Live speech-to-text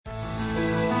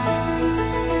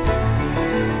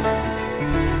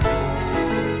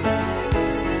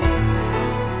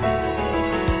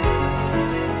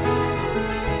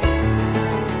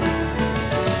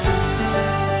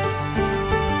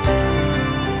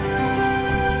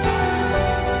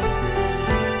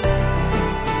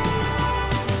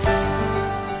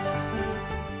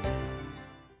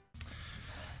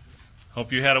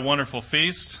Hope you had a wonderful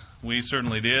feast. We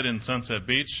certainly did in Sunset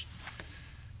Beach.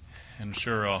 And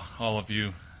sure all of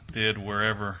you did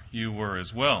wherever you were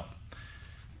as well.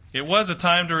 It was a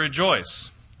time to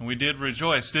rejoice. And we did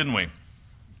rejoice, didn't we?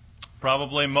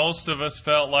 Probably most of us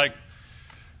felt like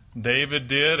David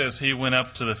did as he went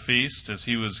up to the feast, as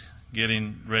he was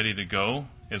getting ready to go,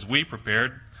 as we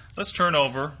prepared. Let's turn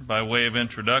over, by way of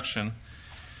introduction,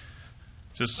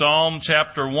 to Psalm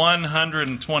chapter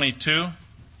 122.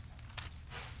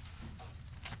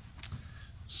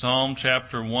 Psalm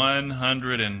chapter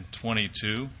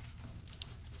 122.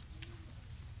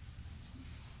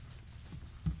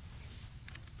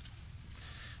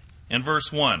 In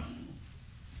verse 1.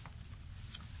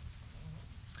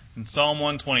 In Psalm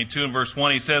 122 and verse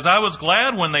 1 he says, I was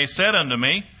glad when they said unto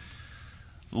me,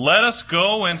 Let us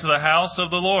go into the house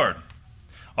of the Lord.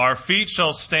 Our feet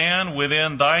shall stand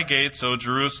within thy gates, O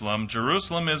Jerusalem.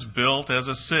 Jerusalem is built as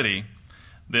a city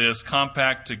that is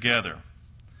compact together,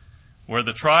 where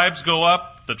the tribes go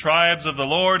up, the tribes of the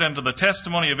Lord, unto the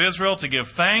testimony of Israel, to give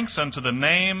thanks unto the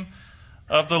name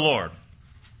of the Lord.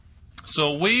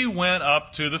 So we went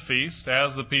up to the feast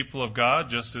as the people of God,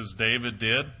 just as David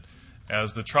did,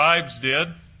 as the tribes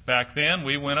did back then.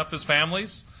 We went up as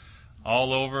families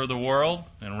all over the world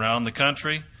and around the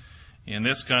country, in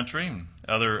this country and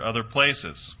other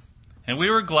places. And we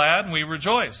were glad and we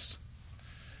rejoiced.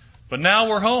 But now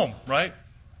we're home, right?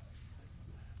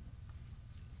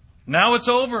 Now it's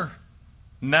over.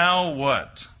 Now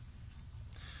what?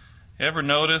 Ever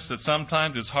notice that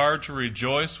sometimes it's hard to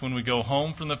rejoice when we go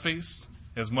home from the feast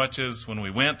as much as when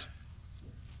we went?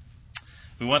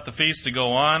 We want the feast to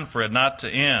go on, for it not to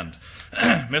end.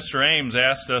 Mr. Ames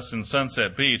asked us in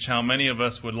Sunset Beach how many of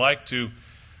us would like to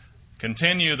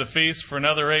continue the feast for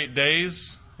another 8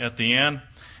 days at the end.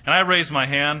 And I raised my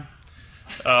hand.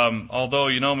 Although,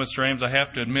 Mr. Ames, I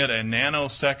have to admit, a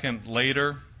nanosecond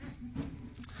later,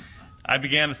 I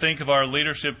began to think of our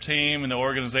leadership team and the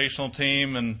organizational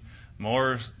team and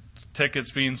more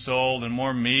tickets being sold and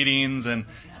more meetings and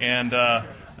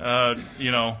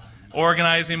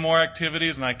organizing more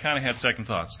activities, and I kind of had second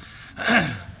thoughts.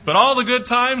 But all the good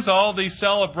times, all the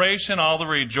celebration, all the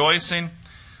rejoicing,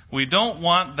 we don't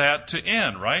want that to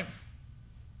end, right?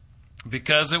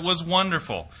 Because it was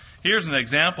wonderful. Here's an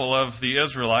example of the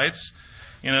Israelites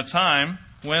in a time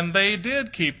when they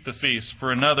did keep the feast for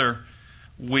another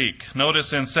week.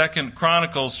 Notice in 2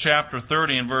 Chronicles chapter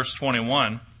 30 and verse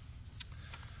 21.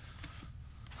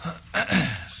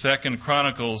 2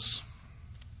 Chronicles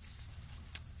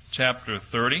chapter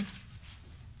 30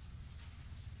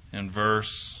 and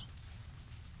verse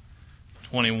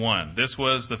 21. This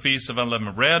was the Feast of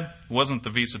Unleavened Bread. It wasn't the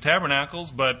Feast of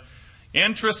Tabernacles, but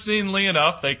interestingly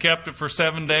enough, they kept it for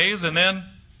 7 days and then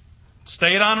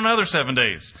stayed on another 7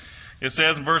 days. It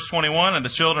says in verse 21, And the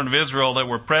children of Israel that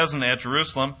were present at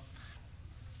Jerusalem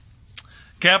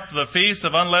kept the Feast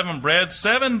of Unleavened Bread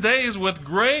 7 days with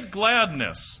great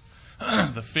gladness.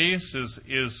 The feast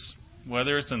is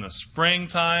whether it's in the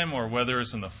springtime or whether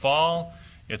it's in the fall,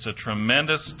 it's a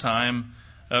tremendous time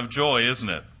of joy, isn't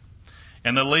it?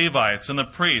 And the Levites and the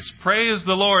priests praised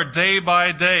the Lord day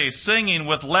by day, singing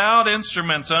with loud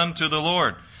instruments unto the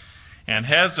Lord. And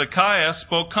Hezekiah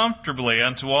spoke comfortably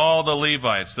unto all the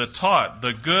Levites that taught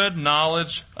the good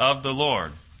knowledge of the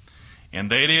Lord. And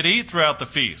they did eat throughout the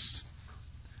feast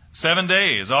 7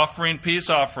 days, offering peace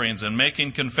offerings and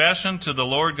making confession to the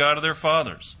Lord God of their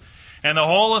fathers. And the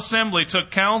whole assembly took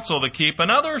counsel to keep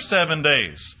another 7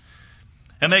 days.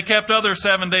 And they kept other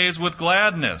 7 days with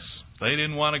gladness. They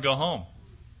didn't want to go home.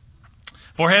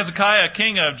 For Hezekiah,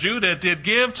 king of Judah, did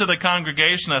give to the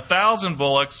congregation 1,000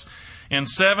 bullocks and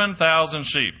 7,000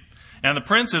 sheep. And the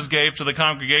princes gave to the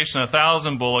congregation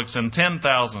 1,000 bullocks and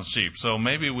 10,000 sheep. So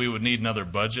maybe we would need another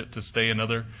budget to stay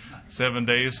another 7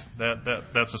 days.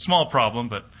 That's a small problem,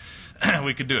 but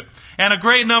we could do it. And a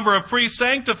great number of priests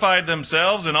sanctified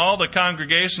themselves, and all the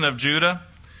congregation of Judah,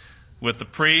 with the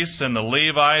priests and the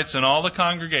Levites and all the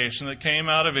congregation that came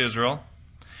out of Israel,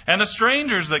 and the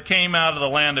strangers that came out of the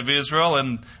land of Israel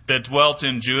and that dwelt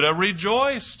in Judah,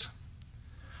 rejoiced.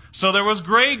 So there was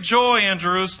great joy in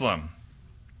Jerusalem.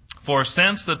 For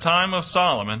since the time of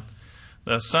Solomon,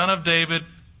 the son of David,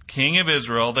 king of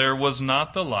Israel, there was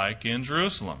not the like in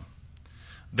Jerusalem.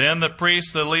 Then the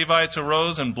priests, the Levites,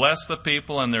 arose and blessed the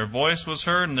people, and their voice was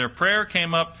heard, and their prayer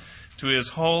came up to his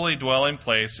holy dwelling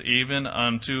place, even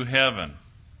unto heaven.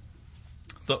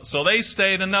 So they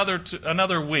stayed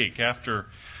another week after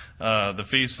the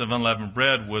Feast of Unleavened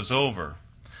Bread was over.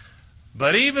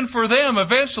 But even for them,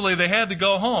 eventually they had to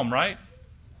go home, right?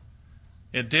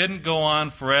 It didn't go on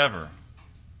forever.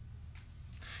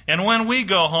 And when we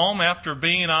go home after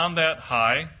being on that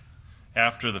high,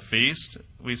 after the feast,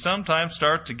 we sometimes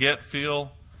start to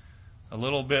feel a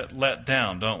little bit let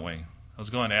down, don't we? I was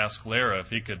going to ask Lara if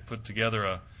he could put together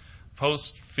a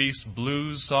post-feast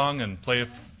blues song and play a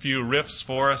few riffs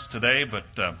for us today, but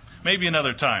maybe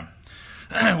another time.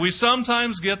 We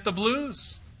sometimes get the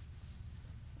blues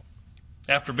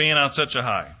after being on such a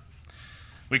high.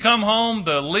 We come home,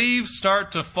 the leaves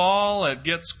start to fall, it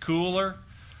gets cooler,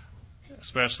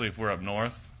 especially if we're up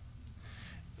north.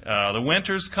 The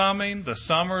winter's coming, the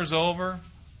summer's over.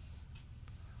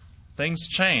 Things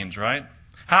change, right?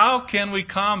 How can we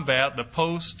combat the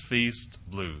post-feast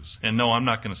blues? And no, I'm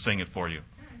not going to sing it for you.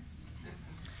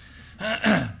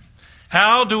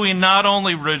 How do we not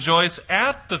only rejoice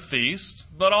at the feast,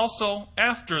 but also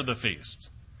after the feast?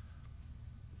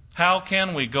 How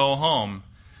can we go home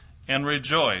and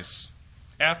rejoice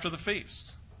after the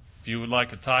feast? If you would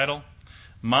like a title,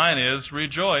 mine is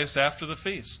Rejoice After the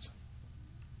Feast.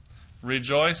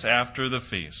 Rejoice after the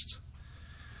feast.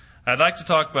 I'd like to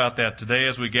talk about that today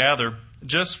as we gather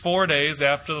just 4 days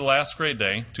after the last great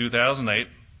day, 2008.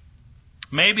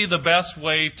 Maybe the best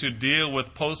way to deal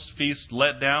with post-feast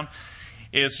letdown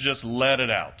is just let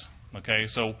it out. Okay,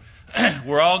 so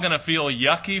we're all going to feel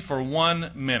yucky for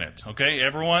 1 minute. Okay,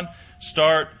 everyone,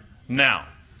 start now.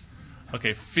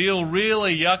 Okay, feel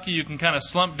really yucky. You can kind of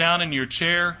slump down in your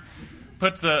chair.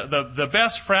 Put the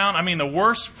best frown, the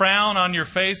worst frown on your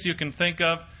face you can think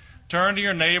of. Turn to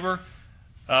your neighbor,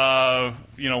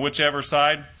 whichever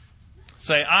side.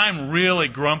 Say, I'm really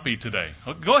grumpy today.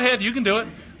 Go ahead, you can do it.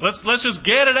 Let's just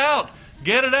get it out.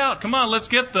 Get it out. Come on, let's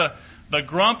get the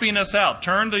grumpiness out.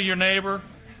 Turn to your neighbor.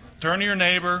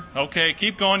 Okay,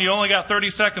 keep going. You only got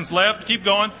 30 seconds left. Keep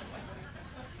going.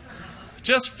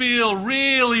 Just feel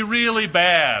really, really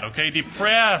bad, okay?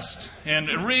 Depressed and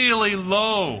really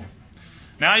low.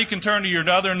 Now you can turn to your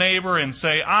other neighbor and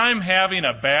say, I'm having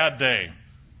a bad day.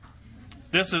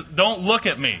 Don't look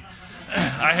at me.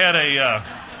 I had a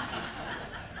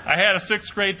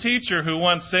 6th grade teacher who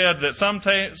once said that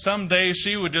some days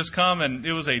she would just come and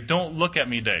it was a don't look at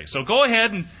me day. So go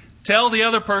ahead and tell the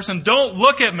other person, don't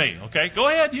look at me. Okay, go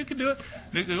ahead, you can do it.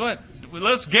 Go ahead.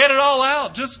 Let's get it all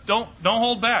out. Just don't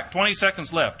hold back. 20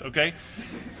 seconds left, okay?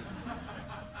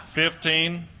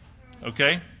 15,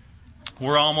 okay?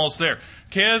 We're almost there.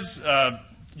 Kids,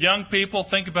 young people,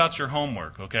 think about your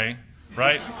homework, okay?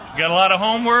 Right? You got a lot of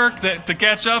homework to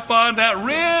catch up on. That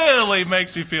really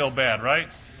makes you feel bad, right?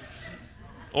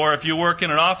 Or if you work in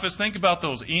an office, think about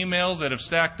those emails that have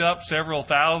stacked up several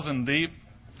thousand deep.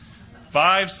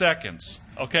 5 seconds,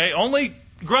 okay? Only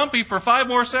grumpy for 5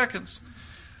 more seconds.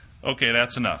 Okay,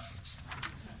 that's enough.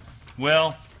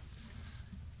 Well,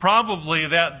 probably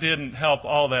that didn't help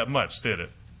all that much, did it?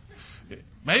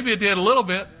 Maybe it did a little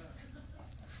bit.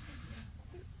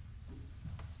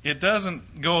 It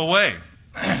doesn't go away.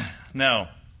 Now,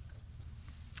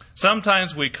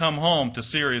 sometimes we come home to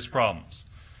serious problems.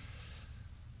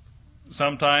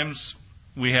 Sometimes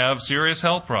we have serious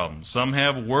health problems. Some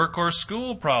have work or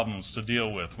school problems to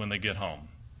deal with when they get home.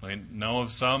 I know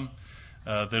of some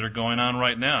that are going on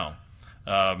right now.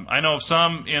 I know of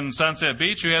some in Sunset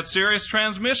Beach who had serious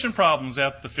transmission problems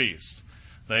at the feast.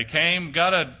 They came,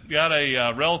 got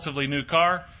a relatively new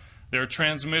car. Their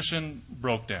transmission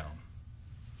broke down.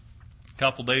 A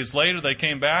couple days later, they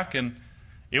came back and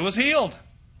it was healed.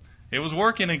 It was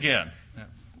working again.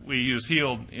 We use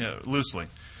healed loosely.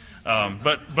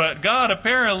 But God,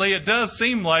 apparently, it does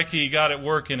seem like He got it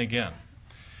working again.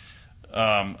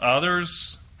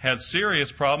 Others had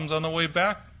serious problems on the way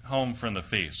back home from the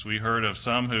feast. We heard of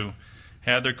some who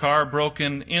had their car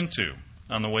broken into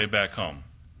on the way back home.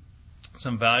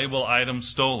 Some valuable items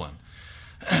stolen.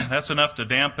 That's enough to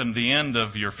dampen the end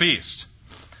of your feast.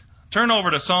 Turn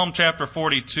over to Psalm chapter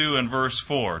 42 and verse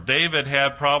 4. David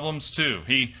had problems too.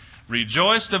 He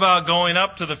rejoiced about going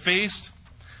up to the feast,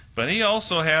 but he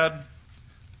also had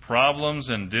problems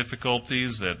and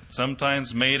difficulties that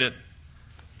sometimes made it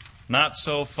not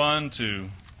so fun to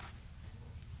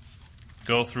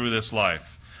go through this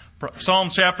life. Psalm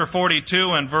chapter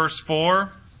 42 and verse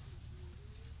 4.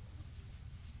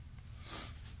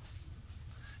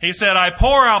 He said, I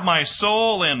pour out my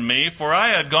soul in me, for I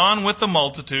had gone with the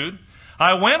multitude.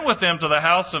 I went with them to the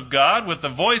house of God with the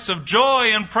voice of joy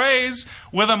and praise,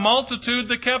 with a multitude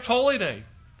that kept holy day.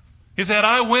 He said,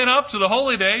 I went up to the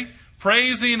holy day,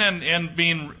 praising and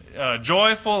being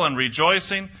joyful and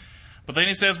rejoicing. But then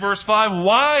he says, verse 5,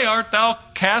 why art thou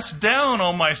cast down,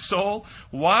 O my soul?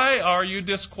 Why are you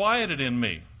disquieted in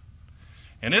me?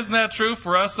 And isn't that true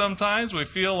for us sometimes? We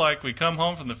feel like we come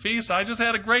home from the feast. I just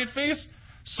had a great feast.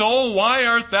 Soul, why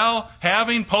art thou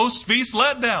having post-feast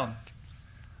letdown?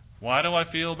 Why do I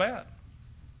feel bad?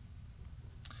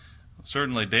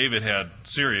 Certainly David had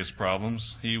serious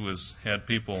problems. He had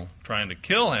people trying to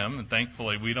kill him, and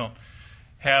thankfully we don't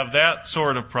have that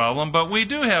sort of problem. But we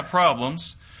do have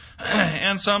problems,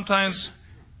 and sometimes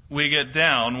we get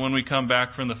down when we come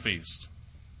back from the feast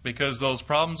because those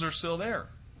problems are still there,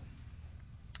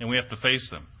 and we have to face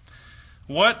them.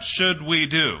 What should we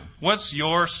do? What's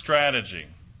your strategy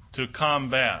to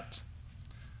combat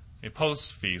a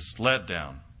post-feast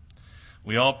letdown?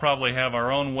 We all probably have our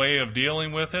own way of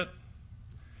dealing with it,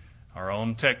 our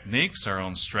own techniques, our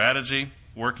own strategy,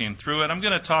 working through it. I'm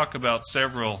going to talk about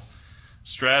several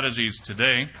strategies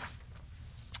today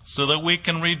so that we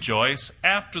can rejoice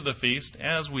after the feast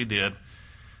as we did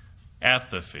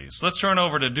at the feast. Let's turn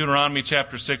over to Deuteronomy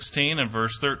chapter 16 and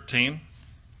verse 13.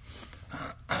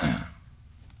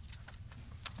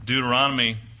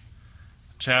 Deuteronomy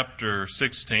chapter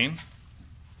 16.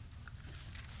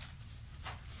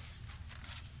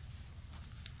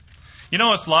 You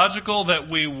know, it's logical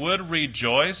that we would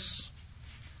rejoice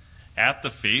at the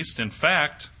feast. In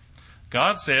fact,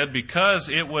 God said because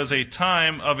it was a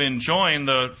time of enjoying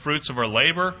the fruits of our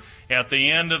labor at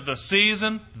the end of the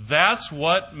season, that's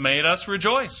what made us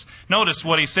rejoice. Notice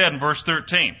what he said in verse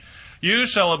 13. You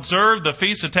shall observe the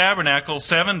Feast of Tabernacles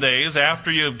 7 days after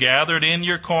you have gathered in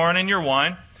your corn and your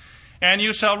wine. And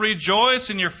you shall rejoice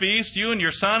in your feast, you and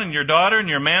your son and your daughter and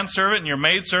your manservant and your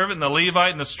maidservant and the Levite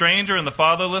and the stranger and the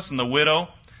fatherless and the widow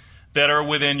that are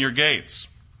within your gates.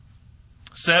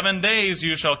 7 days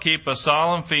you shall keep a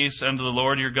solemn feast unto the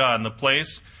Lord your God in the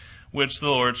place which the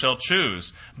Lord shall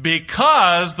choose.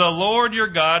 Because the Lord your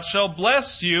God shall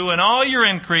bless you in all your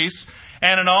increase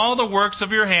and in all the works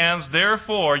of your hands,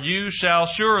 therefore you shall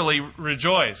surely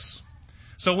rejoice.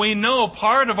 So we know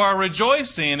part of our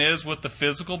rejoicing is with the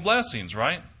physical blessings,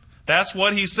 right? That's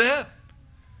what he said.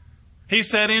 He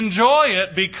said, enjoy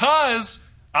it because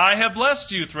I have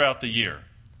blessed you throughout the year.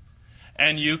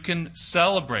 And you can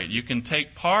celebrate. You can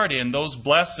take part in those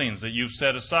blessings that you've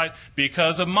set aside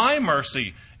because of my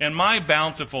mercy and my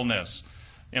bountifulness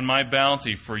and my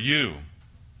bounty for you.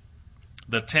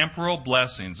 The temporal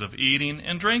blessings of eating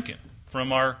and drinking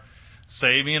from our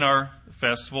saving our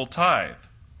festival tithe.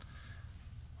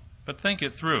 But think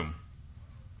it through.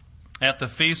 At the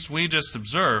feast we just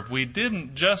observed, we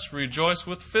didn't just rejoice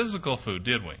with physical food,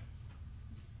 did we?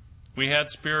 We had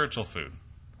spiritual food.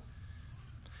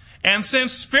 And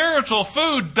since spiritual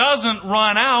food doesn't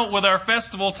run out with our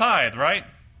festival tithe, right?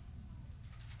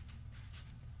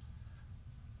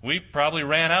 We probably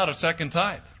ran out of second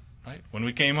tithe, right? When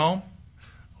we came home,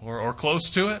 or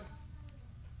close to it.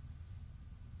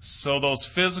 So those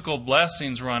physical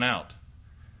blessings run out.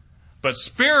 But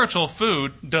spiritual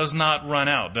food does not run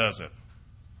out, does it?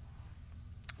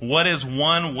 What is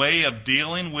one way of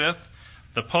dealing with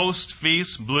the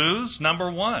post-feast blues? Number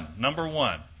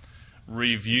one,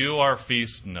 review our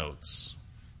feast notes.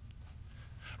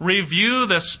 Review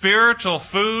the spiritual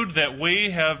food that we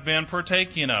have been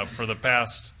partaking of for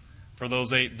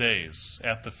those 8 days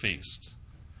at the feast.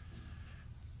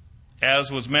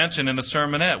 As was mentioned in the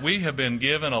sermonette, we have been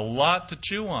given a lot to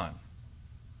chew on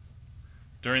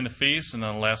during the feast and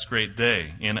on the last great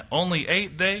day. In only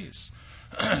 8 days,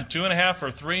 2.5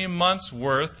 or 3 months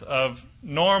worth of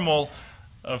normal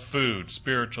food,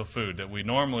 spiritual food that we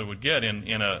normally would get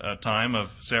in a time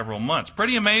of several months.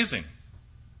 Pretty amazing.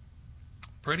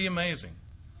 Pretty amazing.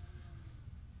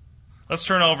 Let's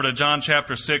turn over to John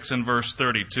chapter 6 and verse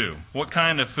 32. What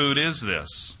kind of food is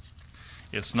this?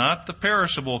 It's not the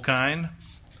perishable kind.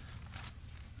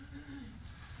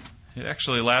 It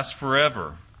actually lasts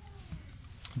forever.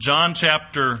 John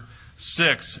chapter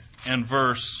 6 and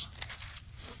verse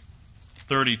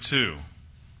 32.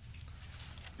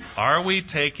 Are we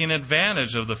taking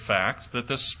advantage of the fact that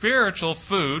the spiritual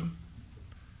food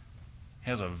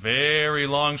has a very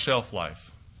long shelf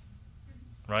life?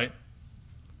 Right?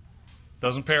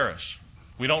 Doesn't perish.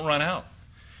 We don't run out.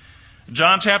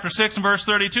 John chapter 6 and verse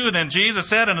 32, Then Jesus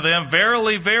said unto them,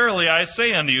 Verily, verily, I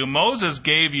say unto you, Moses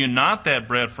gave you not that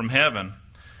bread from heaven,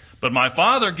 but my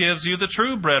Father gives you the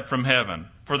true bread from heaven.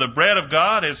 For the bread of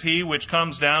God is he which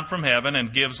comes down from heaven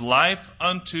and gives life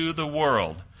unto the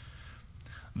world.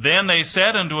 Then they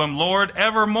said unto him, Lord,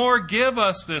 evermore give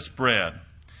us this bread.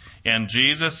 And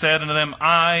Jesus said unto them,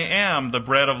 I am the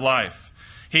bread of life.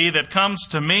 He that comes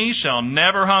to me shall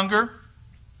never hunger,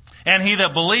 and he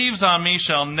that believes on me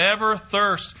shall never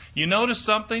thirst. You notice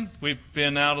something? We've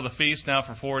been out of the feast now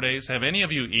for 4 days. Have any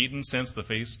of you eaten since the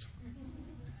feast?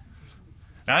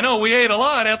 Now, I know we ate a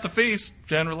lot at the feast,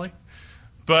 generally.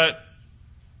 But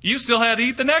you still had to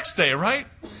eat the next day, right?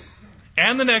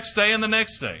 And the next day and the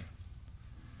next day.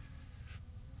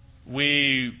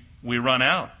 We run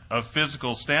out of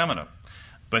physical stamina.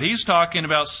 But he's talking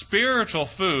about spiritual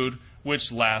food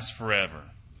which lasts forever.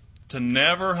 To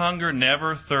never hunger,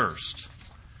 never thirst.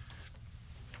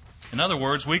 In other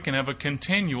words, we can have a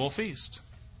continual feast.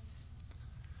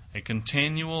 A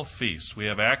continual feast. We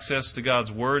have access to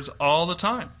God's words all the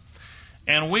time.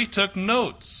 And we took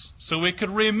notes so we could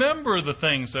remember the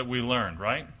things that we learned,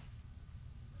 right?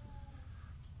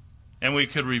 And we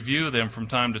could review them from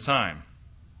time to time.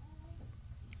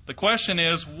 The question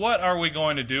is, what are we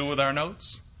going to do with our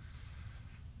notes?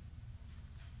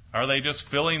 Are they just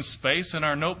filling space in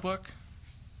our notebook?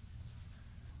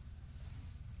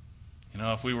 You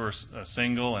know, if we were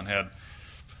single and had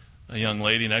a young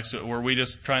lady next to it, were we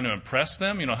just trying to impress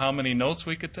them? You know, how many notes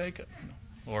we could take?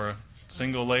 Or a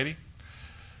single lady?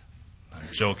 I'm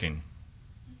joking.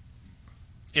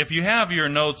 If you have your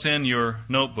notes in your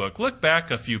notebook, look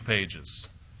back a few pages.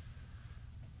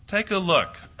 Take a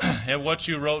look at what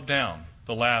you wrote down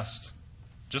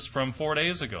just from 4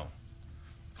 days ago.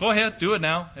 Go ahead, do it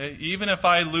now. Even if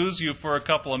I lose you for a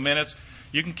couple of minutes,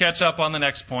 you can catch up on the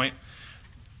next point.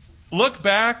 Look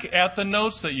back at the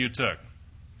notes that you took.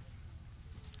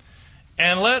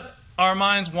 And let our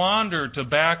minds wander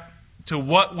back to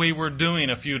what we were doing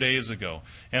a few days ago,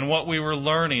 and what we were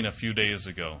learning a few days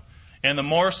ago, and the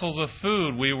morsels of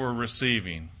food we were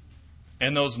receiving,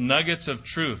 and those nuggets of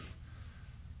truth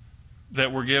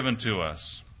that were given to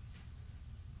us.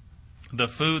 The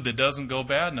food that doesn't go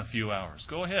bad in a few hours.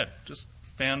 Go ahead. Just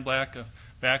fan back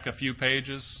a few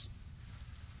pages.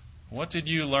 What did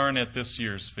you learn at this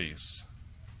year's feast?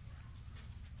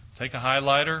 Take a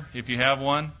highlighter if you have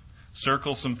one.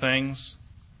 Circle some things.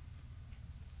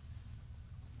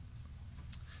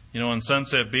 You know, on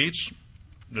Sunset Beach,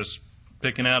 just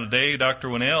picking out a day, Dr.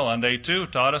 Winnell on day 2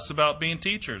 taught us about being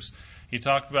teachers. He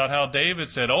talked about how David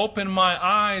said, "Open my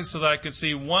eyes so that I could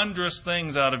see wondrous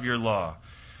things out of your law."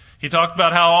 He talked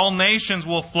about how all nations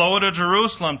will flow to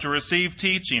Jerusalem to receive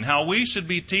teaching, how we should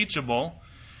be teachable,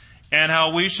 and how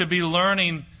we should be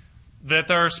learning that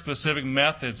there are specific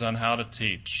methods on how to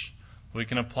teach. We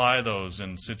can apply those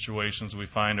in situations we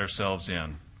find ourselves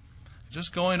in.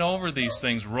 Just going over these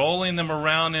things, rolling them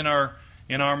around in our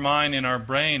mind, in our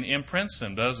brain, imprints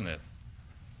them, doesn't it?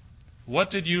 What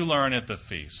did you learn at the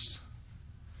feast?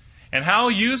 And how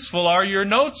useful are your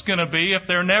notes going to be if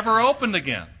they're never opened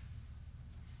again?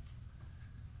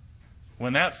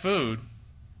 When that food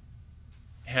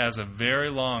has a very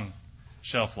long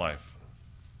shelf life.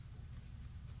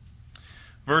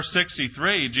 Verse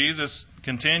 63, Jesus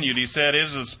continued. He said, "It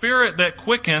is the spirit that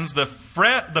quickens, the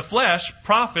flesh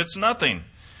profits nothing.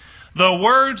 The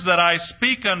words that I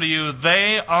speak unto you,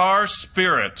 they are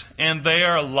spirit, and they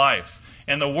are life."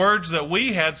 And the words that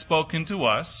we had spoken to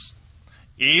us,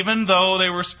 even though they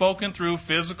were spoken through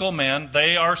physical men,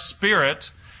 they are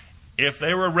spirit, if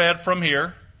they were read from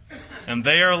here, and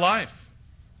they are life.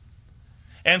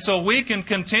 And so we can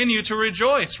continue to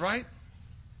rejoice, right?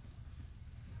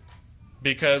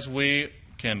 Because we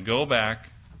can go back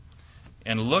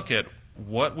and look at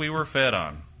what we were fed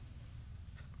on.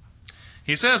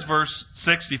 He says, verse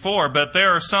 64, "But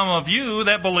there are some of you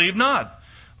that believe not.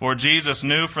 For Jesus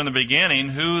knew from the beginning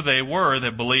who they were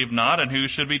that believed not and who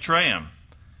should betray him.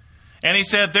 And he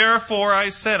said, Therefore I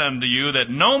said unto you that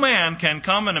no man can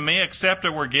come unto me except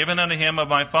it were given unto him of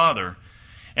my Father.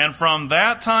 And from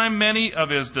that time many of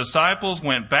his disciples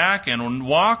went back and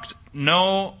walked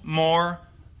no more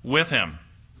with him."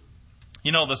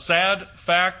 You know, the sad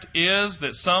fact is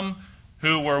that some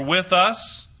who were with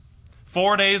us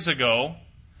 4 days ago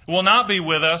will not be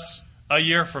with us a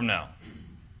year from now.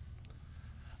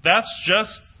 That's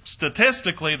just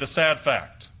statistically the sad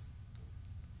fact.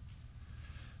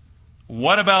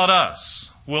 What about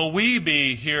us? Will we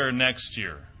be here next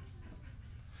year?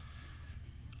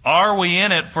 Are we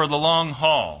in it for the long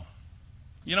haul?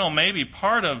 You know, maybe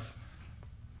part of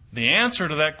the answer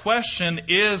to that question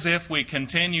is if we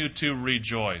continue to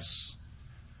rejoice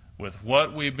with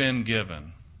what we've been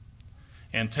given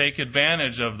and take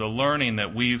advantage of the learning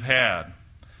that we've had,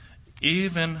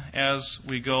 even as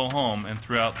we go home and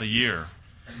throughout the year.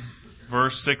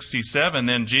 Verse 67,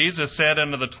 "Then Jesus said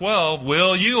unto the 12,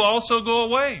 Will you also go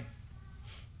away?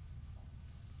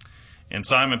 And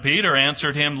Simon Peter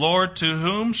answered him, Lord, to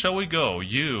whom shall we go?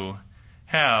 You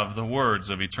have the words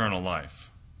of eternal life."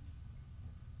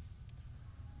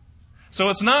 So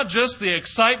it's not just the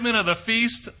excitement of the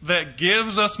feast that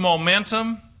gives us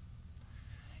momentum.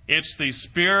 It's the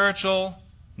spiritual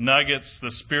nuggets,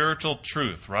 the spiritual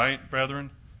truth, right,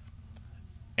 brethren?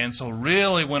 And so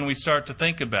really, when we start to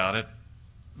think about it,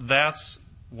 that's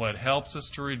what helps us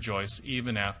to rejoice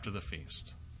even after the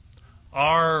feast.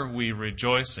 Are we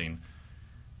rejoicing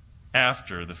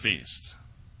after the feast?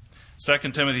 2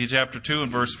 Timothy chapter 2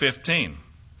 and verse 15.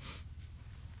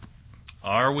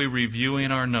 Are we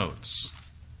reviewing our notes?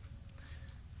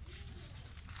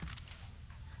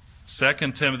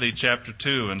 2 Timothy chapter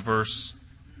 2 and verse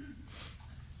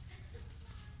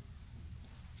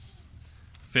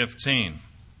 15.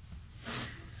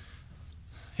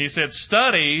 He said,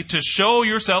 "Study to show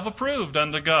yourself approved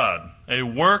unto God, a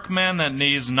workman that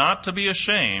needs not to be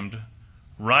ashamed,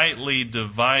 rightly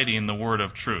dividing the word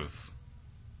of truth."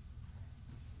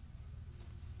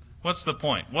 What's the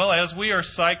point? Well, as we are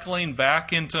cycling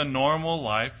back into normal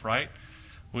life, right?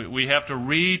 We have to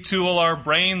retool our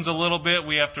brains a little bit.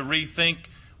 We have to rethink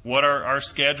what our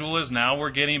schedule is now. We're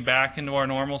getting back into our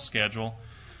normal schedule.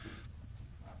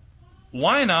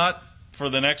 Why not,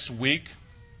 for the next week,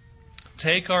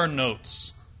 take our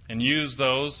notes and use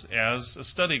those as a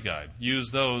study guide.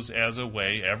 Use those as a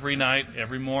way every night,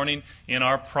 every morning, in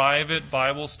our private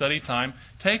Bible study time.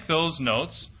 Take those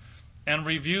notes and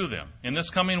review them in this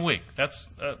coming week.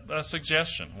 That's a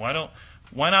suggestion.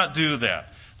 Why not do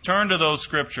that? Turn to those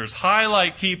scriptures,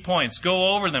 highlight key points,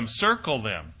 go over them, circle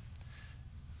them,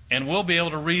 and we'll be able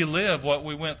to relive what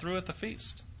we went through at the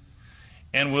feast.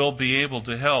 And we'll be able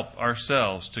to help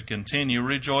ourselves to continue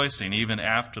rejoicing even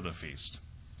after the feast.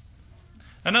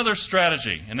 Another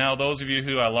strategy, and now those of you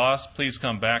who I lost, please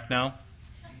come back now,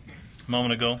 a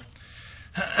moment ago.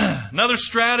 Another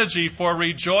strategy for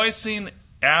rejoicing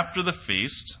after the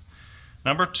feast.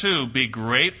 Number 2, be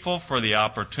grateful for the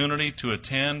opportunity to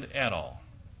attend at all.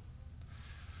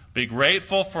 Be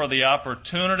grateful for the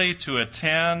opportunity to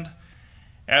attend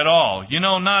at all. You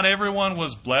know, not everyone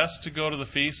was blessed to go to the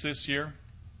feast this year.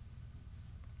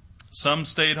 Some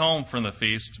stayed home from the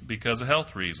feast because of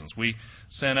health reasons. We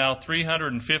sent out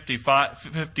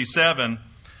 357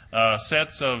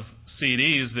 sets of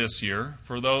CDs this year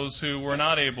for those who were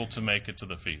not able to make it to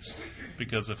the feast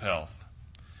because of health.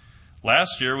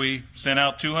 Last year we sent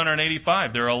out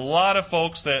 285. There are a lot of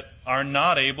folks that are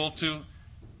not able to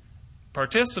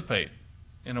participate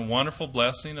in a wonderful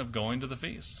blessing of going to the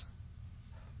feast.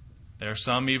 There are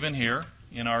some even here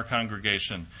in our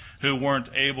congregation who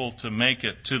weren't able to make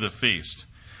it to the feast.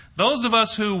 Those of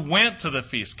us who went to the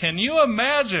feast, can you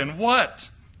imagine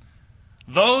what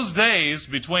those days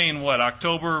between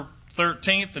October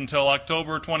 13th until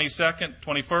October 22nd,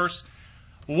 21st,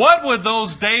 what would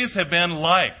those days have been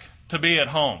like to be at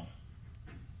home?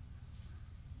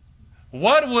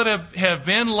 What would it have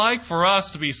been like for us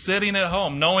to be sitting at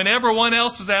home, knowing everyone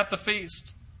else is at the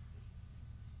feast?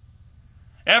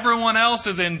 Everyone else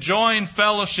is enjoying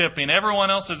fellowshipping. Everyone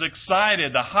else is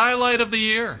excited. The highlight of the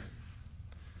year.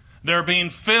 They're being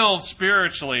filled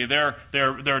spiritually. They're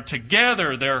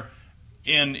together. They're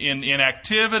in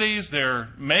activities. They're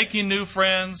making new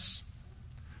friends.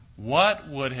 What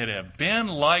would it have been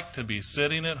like to be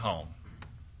sitting at home?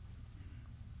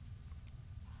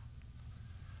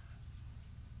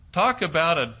 Talk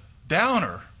about a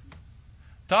downer.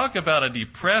 Talk about a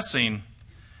depressing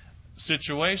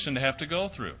situation to have to go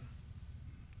through.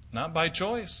 Not by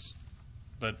choice,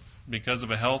 but because of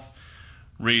a health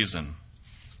reason.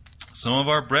 Some of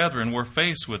our brethren were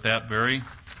faced with that very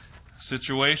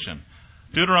situation.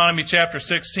 Deuteronomy chapter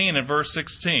 16 and verse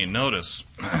 16. Notice,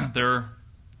 there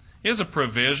is a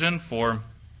provision for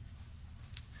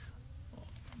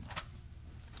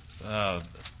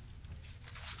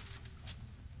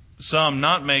some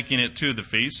not making it to the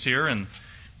feast here in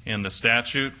the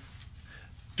statute.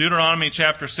 Deuteronomy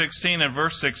chapter 16 and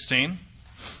verse 16.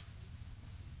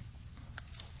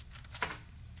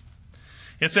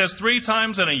 It says, 3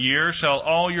 times in a year shall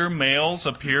all your males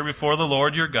appear before the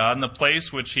Lord your God in the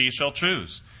place which he shall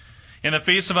choose. In the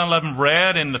feast of unleavened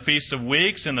bread, in the feast of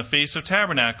weeks, in the feast of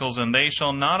tabernacles, and they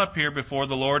shall not appear before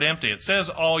the Lord empty. It says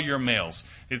all your males.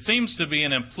 It seems to be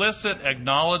an implicit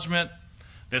acknowledgement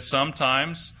that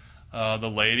sometimes the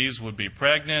ladies would be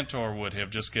pregnant or would have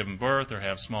just given birth or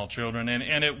have small children,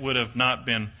 and it would have not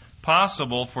been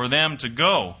possible for them to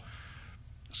go.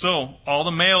 So all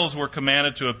the males were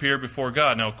commanded to appear before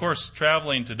God. Now, of course,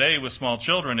 traveling today with small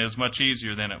children is much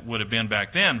easier than it would have been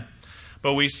back then.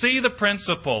 But we see the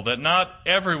principle that not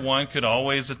everyone could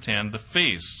always attend the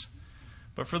feast.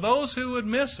 But for those who would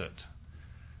miss it,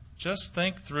 just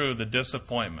think through the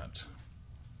disappointment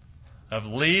of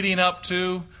leading up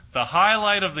to the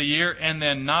highlight of the year and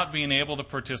then not being able to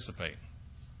participate.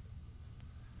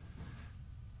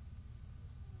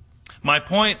 My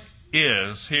point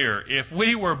is here, if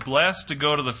we were blessed to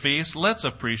go to the feast, let's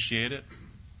appreciate it.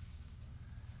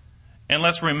 And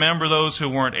let's remember those who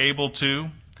weren't able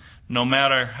to. No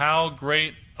matter how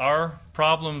great our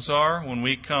problems are when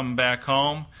we come back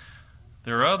home,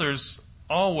 there are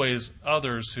always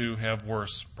others who have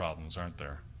worse problems, aren't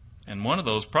there? And one of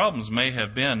those problems may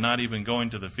have been not even going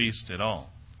to the feast at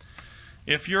all.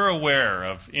 If you're aware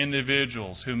of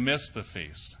individuals who miss the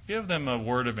feast, give them a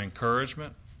word of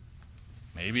encouragement.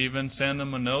 Maybe even send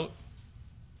them a note.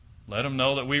 Let them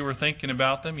know that we were thinking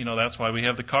about them. That's why we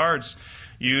have the cards,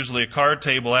 usually a card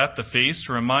table at the feast,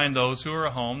 to remind those who are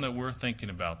at home that we're thinking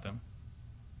about them.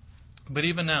 But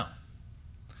even now,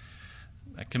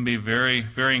 that can be very,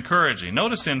 very encouraging.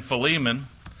 Notice in Philemon,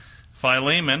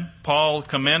 Paul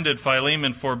commended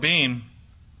Philemon for being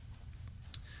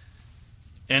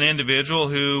an individual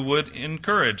who would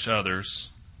encourage others.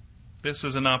 This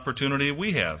is an opportunity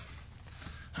we have.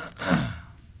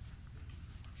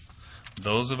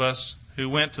 Those of us who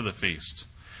went to the feast.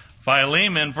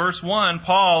 Philemon, verse 1,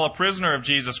 Paul, a prisoner of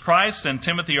Jesus Christ, and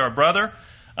Timothy our brother,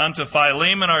 unto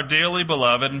Philemon our dearly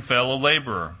beloved and fellow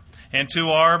laborer, and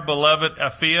to our beloved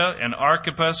Apphia and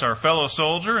Archippus our fellow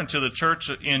soldier, and to the church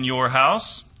in your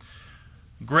house.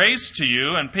 Grace to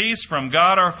you and peace from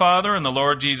God our Father and the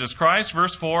Lord Jesus Christ.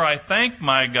 Verse 4, I thank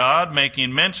my God,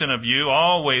 making mention of you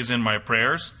always in my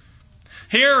prayers,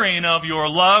 hearing of your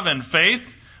love and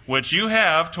faith, which you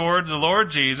have toward the Lord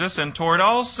Jesus and toward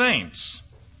all saints.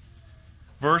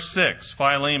 Verse 6,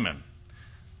 Philemon,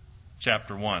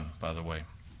 chapter 1, by the way.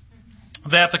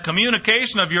 That the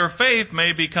communication of your faith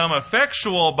may become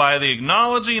effectual by the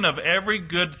acknowledging of every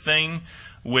good thing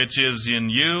which is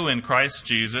in you in Christ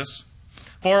Jesus.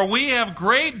 For we have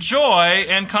great joy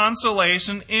and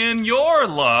consolation in your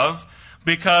love,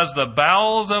 because the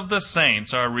bowels of the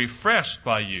saints are refreshed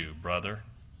by you, brother.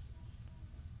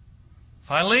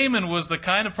 Philemon was the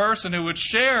kind of person who would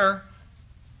share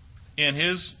in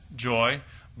his joy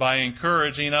by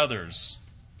encouraging others,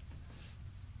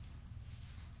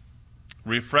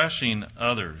 refreshing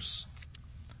others,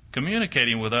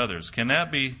 communicating with others. Can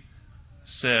that be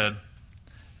said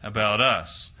about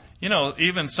us?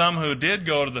 Even some who did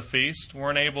go to the feast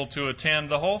weren't able to attend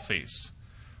the whole feast.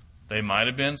 They might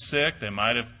have been sick. They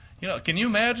might have, can you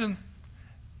imagine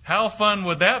how fun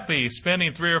would that be,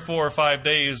 spending 3 or 4 or 5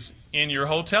 days in your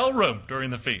hotel room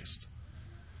during the feast?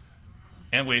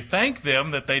 And we thank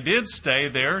them that they did stay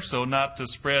there, so not to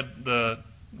spread the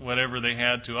whatever they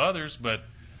had to others, but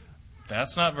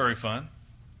that's not very fun.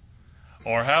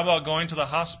 Or how about going to the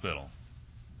hospital?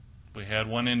 We had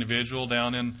one individual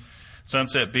down in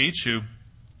Sunset Beach who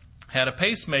had a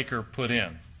pacemaker put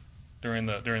in during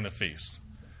the feast.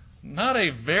 Not a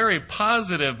very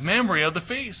positive memory of the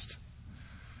feast.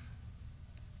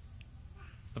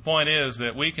 The point is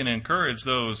that we can encourage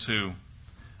those who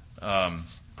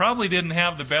probably didn't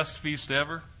have the best feast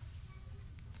ever.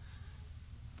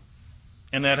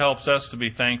 And that helps us to be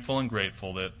thankful and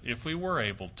grateful that if we were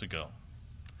able to go,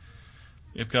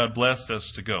 if God blessed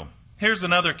us to go. Here's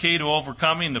another key to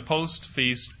overcoming the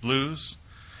post-feast blues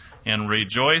and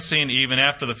rejoicing even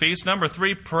after the feast. Number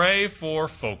 3, pray for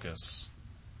focus.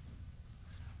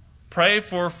 Pray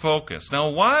for focus. Now,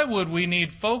 why would we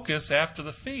need focus after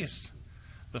the feast?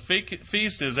 The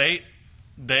feast is 8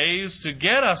 days to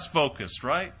get us focused,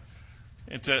 right?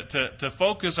 And to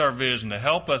focus our vision, to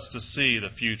help us to see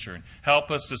the future, and help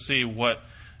us to see what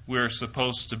we're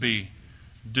supposed to be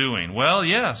doing. Well,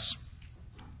 yes.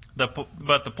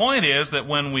 But the point is that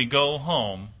when we go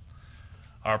home,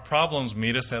 our problems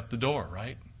meet us at the door,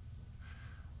 right?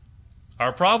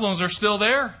 Our problems are still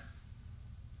there.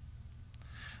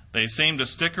 They seem to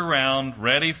stick around,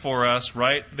 ready for us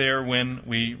right there when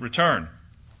we return.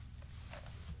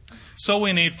 So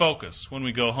we need focus when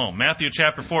we go home. Matthew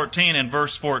chapter 14 and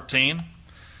verse 14.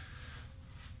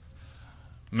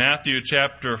 Matthew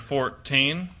chapter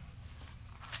 14.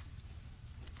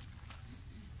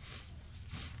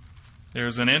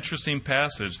 There's an interesting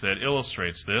passage that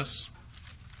illustrates this.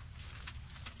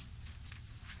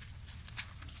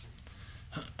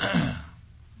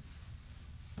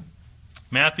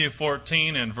 Matthew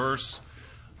 14 and verse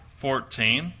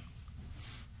 14.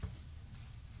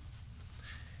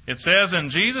 It says, And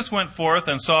Jesus went forth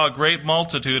and saw a great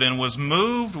multitude and was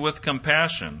moved with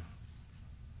compassion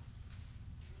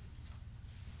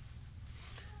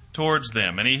towards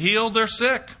them. And he healed their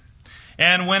sick.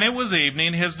 And when it was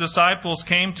evening, his disciples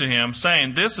came to him,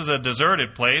 saying, This is a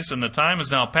deserted place, and the time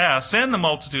is now past. Send the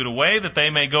multitude away, that they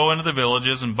may go into the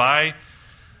villages and buy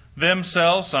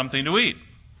themselves something to eat.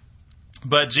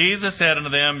 But Jesus said unto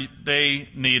them, They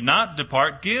need not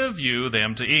depart, give you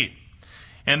them to eat.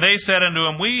 And they said unto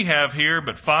him, We have here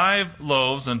but 5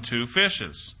 loaves and 2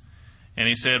 fishes. And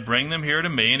he said, Bring them here to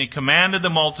me. And he commanded the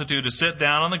multitude to sit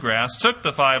down on the grass, took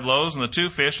the 5 loaves and the 2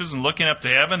 fishes, and looking up to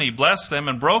heaven, he blessed them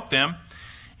and broke them,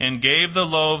 and gave the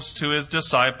loaves to his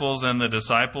disciples, and the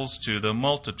disciples to the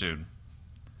multitude.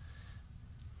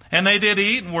 And they did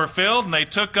eat and were filled, and they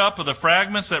took up of the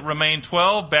fragments that remained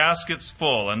 12 baskets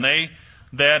full. And they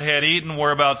that had eaten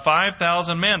were about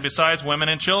 5,000 men, besides women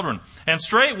and children. And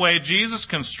straightway Jesus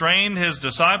constrained his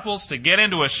disciples to get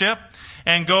into a ship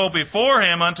and go before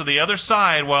him unto the other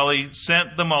side, while he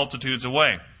sent the multitudes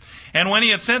away. And when he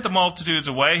had sent the multitudes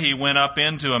away, he went up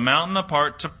into a mountain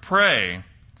apart to pray.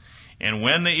 And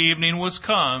when the evening was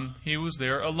come, he was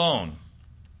there alone.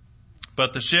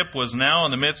 But the ship was now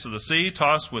in the midst of the sea,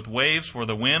 tossed with waves, for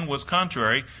the wind was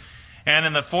contrary. And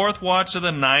in the fourth watch of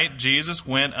the night, Jesus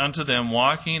went unto them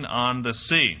walking on the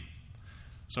sea.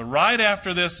 So right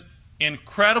after this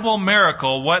incredible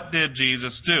miracle, what did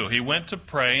Jesus do? He went to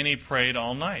pray, and he prayed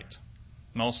all night,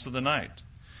 most of the night.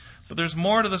 But there's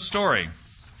more to the story.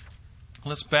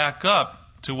 Let's back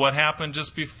up to what happened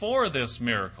just before this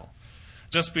miracle.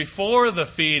 Just before the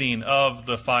feeding of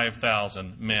the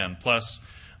 5,000 men, plus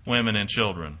women and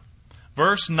children.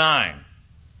 Verse 9,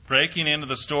 breaking into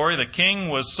the story, the king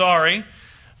was sorry.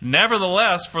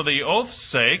 Nevertheless, for the oath's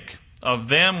sake of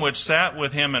them which sat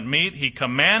with him at meat, he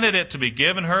commanded it to be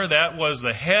given her. That was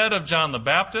the head of John the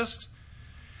Baptist.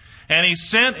 And he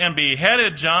sent and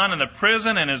beheaded John in the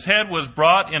prison, and his head was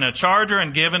brought in a charger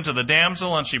and given to the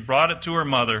damsel, and she brought it to her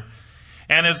mother.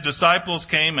 And his disciples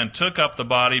came and took up the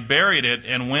body, buried it,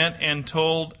 and went and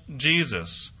told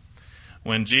Jesus.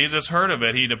 When Jesus heard of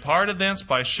it, he departed thence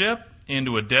by ship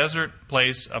into a desert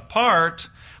place apart.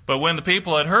 But when the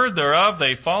people had heard thereof,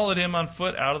 they followed him on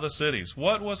foot out of the cities.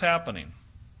 What was happening?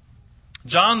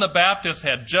 John the Baptist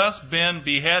had just been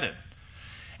beheaded.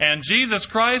 And Jesus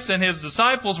Christ and his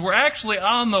disciples were actually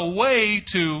on the way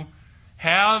to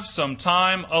have some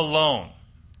time alone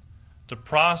to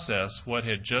process what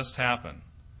had just happened.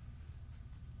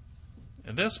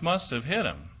 And this must have hit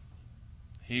him.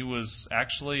 He was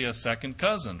actually a second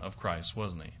cousin of Christ,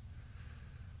 wasn't he?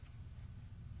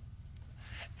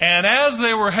 And as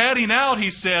they were heading out, he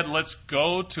said, let's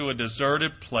go to a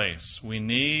deserted place. We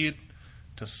need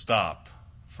to stop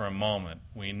for a moment.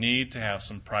 We need to have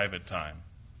some private time.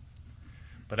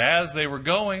 But as they were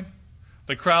going,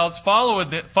 the crowds followed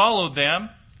them,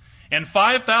 and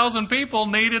 5,000 people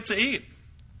needed to eat.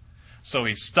 So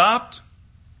he stopped,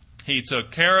 he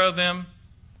took care of them,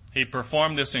 he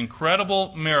performed this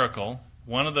incredible miracle,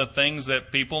 one of the things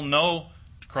that people know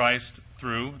Christ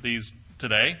through these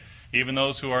today, even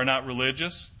those who are not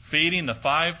religious, feeding the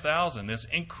 5,000, this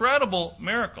incredible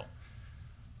miracle.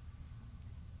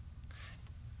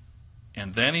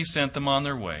 And then he sent them on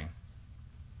their way.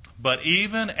 But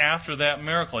even after that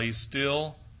miracle, he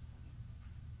still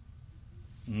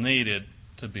needed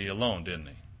to be alone, didn't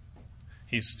he?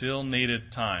 He still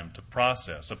needed time to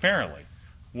process, apparently,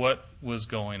 what was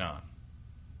going on.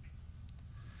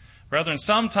 Brethren,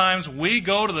 sometimes we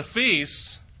go to the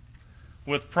feast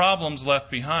with problems left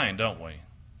behind, don't we?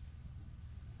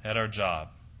 At our job,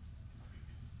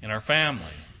 in our family,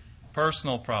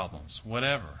 personal problems,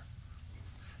 whatever.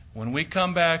 When we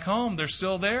come back home, they're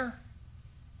still there.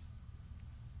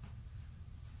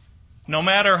 No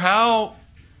matter how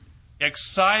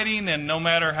exciting and no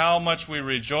matter how much we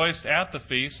rejoiced at the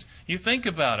feast, you think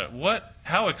about it.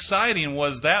 How exciting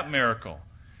was that miracle?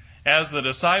 As the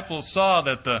disciples saw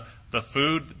that the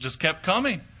food just kept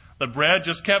coming. The bread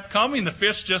just kept coming. The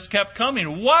fish just kept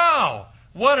coming. Wow!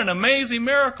 What an amazing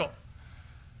miracle.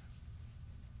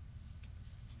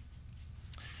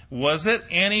 Was it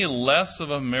any less of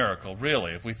a miracle,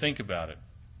 really, if we think about it,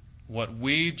 what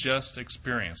we just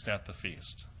experienced at the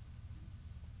feast?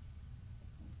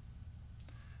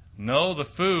 No, the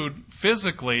food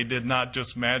physically did not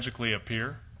just magically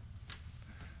appear,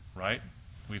 right?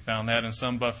 We found that in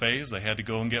some buffets. They had to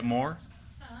go and get more.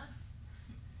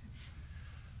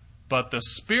 But the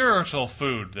spiritual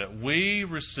food that we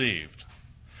received,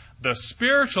 the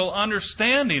spiritual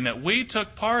understanding that we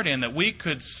took part in, that we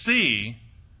could see,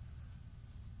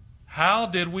 how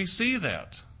did we see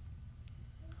that?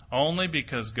 Only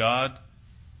because God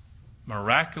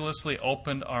miraculously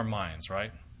opened our minds,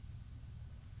 right?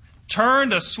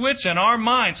 Turned a switch in our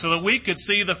mind so that we could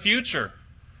see the future.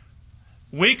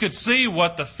 We could see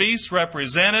what the feast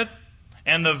represented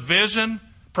and the vision,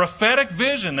 prophetic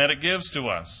vision that it gives to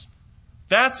us.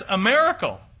 That's a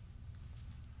miracle.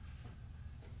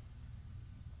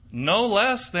 No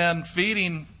less than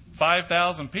feeding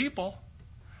 5,000 people.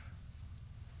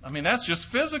 I mean, that's just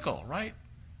physical, right?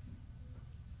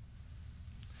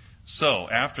 So,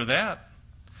 after that,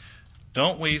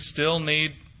 don't we still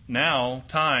need now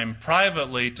time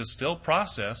privately to still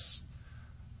process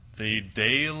the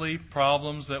daily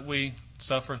problems that we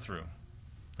suffer through,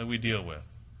 that we deal with,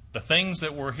 the things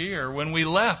that were here when we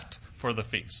left for the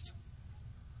feast?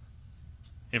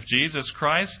 If Jesus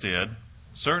Christ did,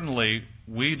 certainly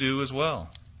we do as well.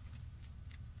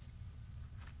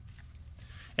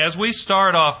 As we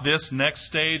start off this next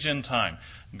stage in time,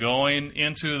 going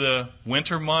into the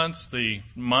winter months, the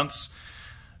months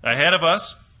ahead of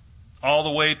us, all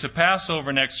the way to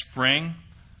Passover next spring,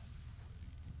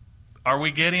 are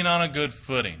we getting on a good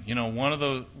footing? You know, one of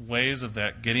the ways of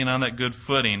that getting on that good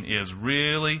footing is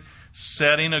really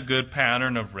setting a good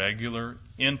pattern of regular,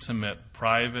 intimate,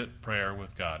 private prayer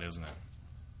with God, isn't it?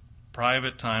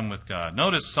 Private time with God.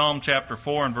 Notice Psalm chapter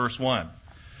 4 and verse 1.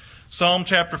 Psalm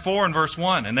chapter 4 and verse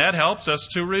 1. And that helps us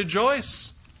to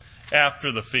rejoice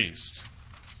after the feast.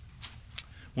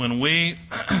 When we,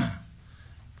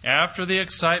 after the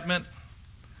excitement,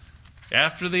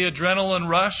 after the adrenaline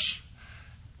rush,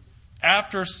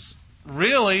 after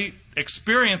really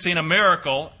experiencing a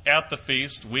miracle at the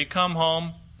feast, we come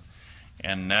home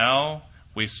and now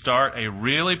we start a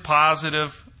really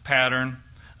positive pattern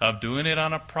of doing it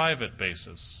on a private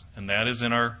basis. And that is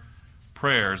in our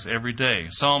prayers every day.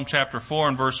 Psalm chapter 4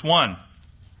 and verse 1.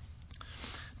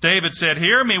 David said,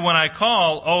 "Hear me when I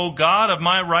call, O God of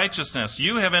my righteousness.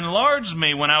 You have enlarged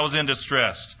me when I was in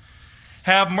distress.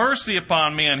 Have mercy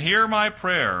upon me and hear my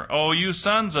prayer. O you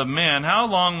sons of men, how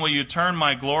long will you turn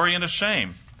my glory into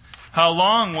shame? How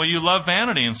long will you love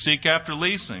vanity and seek after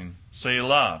leasing?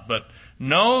 Selah. But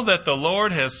know that the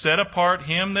Lord has set apart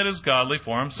him that is godly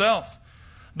for himself.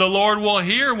 The Lord will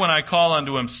hear when I call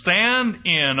unto him. Stand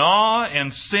in awe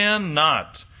and sin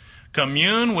not.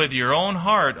 Commune with your own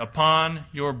heart upon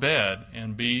your bed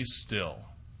and be still."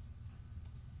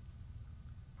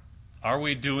 Are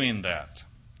we doing that?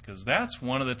 Because that's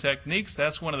one of the techniques,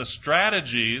 that's one of the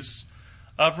strategies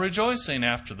of rejoicing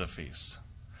after the feast.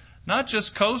 Not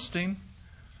just coasting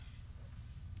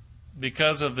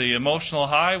because of the emotional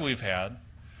high we've had,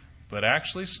 but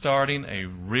actually starting a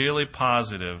really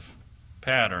positive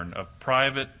pattern of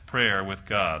private prayer with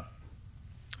God.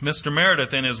 Mr.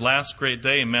 Meredith, in his Last Great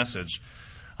Day message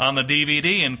on the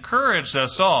DVD, encouraged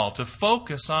us all to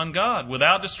focus on God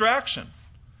without distraction,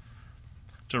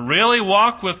 to really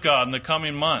walk with God in the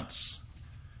coming months,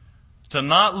 to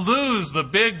not lose the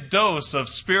big dose of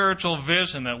spiritual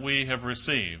vision that we have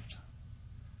received.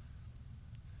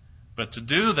 But to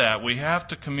do that, we have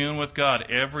to commune with God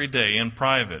every day in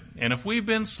private. And if we've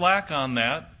been slack on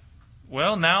that,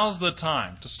 well, now's the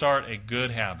time to start a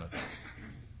good habit.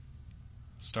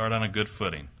 Start on a good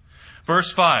footing.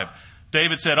 Verse 5,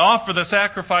 David said, "Offer the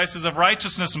sacrifices of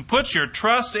righteousness and put your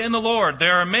trust in the Lord.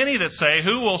 There are many that say,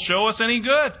 who will show us any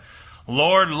good?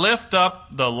 Lord, lift up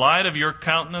the light of your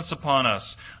countenance upon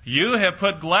us. You have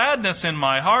put gladness in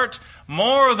my heart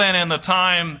more than in the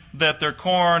time that their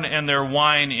corn and their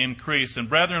wine increased." And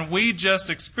brethren, we just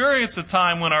experienced a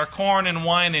time when our corn and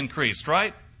wine increased,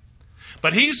 right?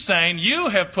 But he's saying, you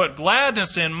have put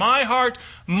gladness in my heart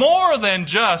more than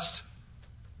just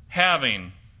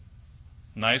having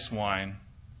nice wine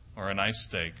or a nice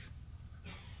steak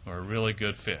or a really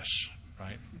good fish,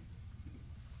 right?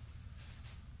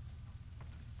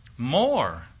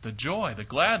 More, the joy, the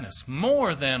gladness,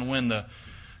 more than when the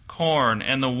corn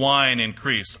and the wine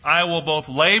increased. I will both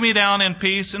lay me down in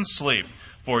peace and sleep,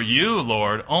 for you,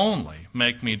 Lord, only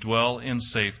make me dwell in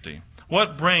safety.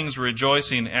 What brings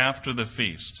rejoicing after the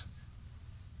feast?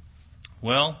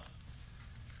 Well,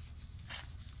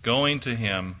 going to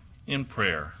him in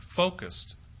prayer,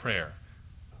 focused prayer,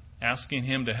 asking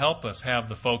him to help us have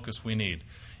the focus we need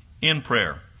in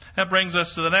prayer. That brings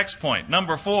us to the next point,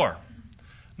 number 4.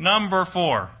 Number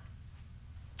 4,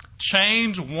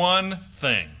 change one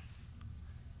thing.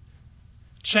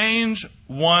 Change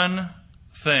one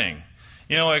thing.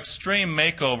 You know, Extreme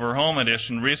Makeover Home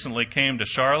Edition recently came to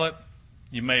Charlotte.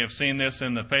 You may have seen this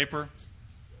in the paper.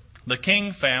 The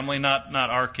King family, not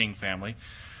our King family,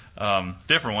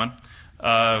 different one.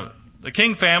 The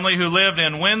King family, who lived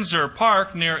in Windsor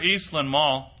Park near Eastland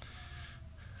Mall,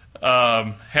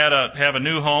 have a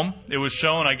new home. It was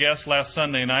shown, I guess, last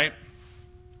Sunday night.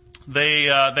 They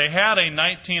had a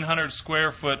 1,900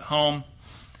 square foot home,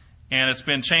 and it's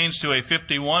been changed to a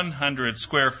 5,100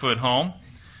 square foot home.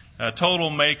 A total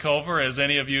makeover, as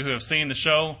any of you who have seen the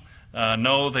show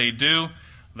know they do.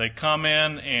 They come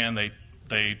in and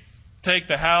they take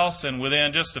the house, and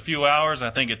within just a few hours,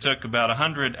 I think it took about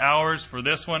 100 hours for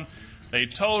this one, they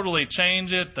totally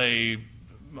change it.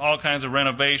 All kinds of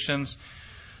renovations.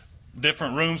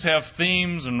 Different rooms have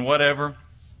themes and whatever.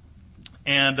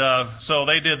 And so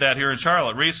they did that here in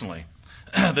Charlotte recently.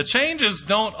 The changes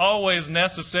don't always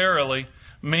necessarily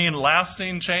mean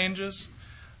lasting changes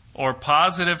or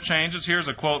positive changes. Here's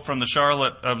a quote from the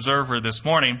Charlotte Observer this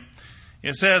morning.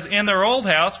 It says, "In their old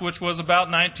house, which was about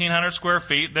 1,900 square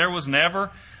feet, there was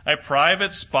never a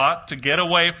private spot to get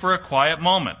away for a quiet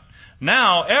moment.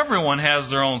 Now everyone has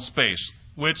their own space,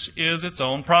 which is its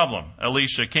own problem.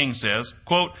 Alicia King says,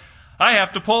 quote, I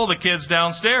have to pull the kids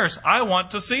downstairs. I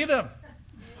want to see them.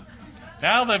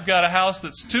 Now they've got a house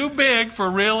that's too big for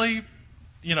really,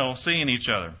 seeing each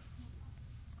other.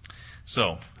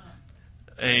 So,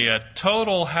 a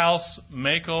total house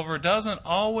makeover doesn't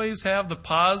always have the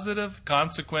positive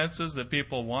consequences that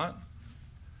people want.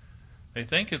 They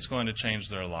think it's going to change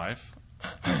their life,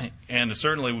 and it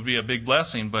certainly would be a big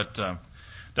blessing, but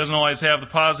doesn't always have the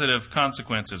positive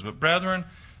consequences. But brethren,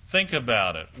 think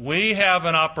about it. We have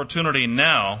an opportunity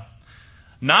now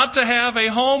not to have a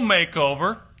home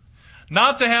makeover,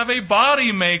 not to have a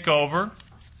body makeover,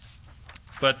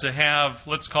 but to have,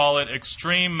 let's call it,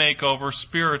 extreme makeover,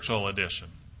 spiritual edition.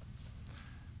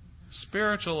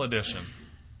 Spiritual edition.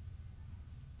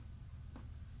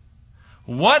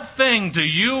 What thing do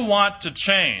you want to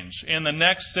change in the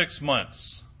next 6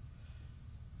 months?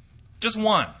 Just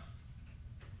one.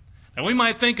 And we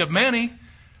might think of many.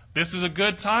 This is a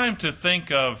good time to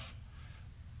think of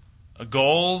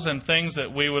goals and things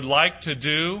that we would like to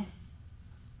do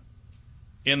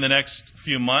in the next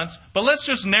few months. But let's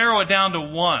just narrow it down to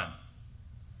one.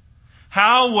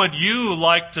 How would you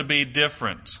like to be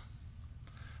different?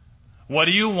 What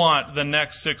do you want the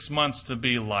next 6 months to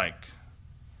be like?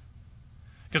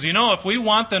 Because if we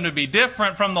want them to be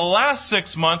different from the last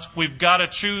 6 months, we've got to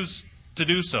choose to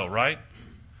do so, right?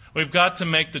 We've got to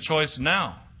make the choice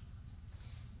now.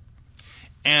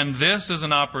 And this is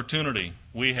an opportunity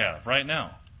we have right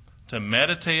now to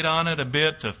meditate on it a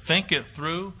bit, to think it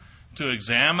through, to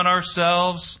examine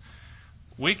ourselves.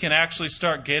 We can actually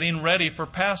start getting ready for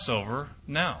Passover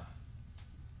now.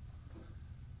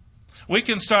 We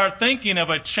can start thinking of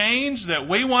a change that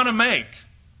we want to make,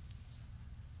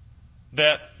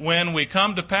 that when we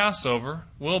come to Passover,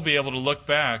 we'll be able to look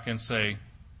back and say,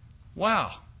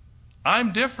 wow,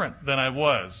 I'm different than I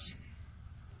was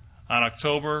on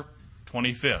October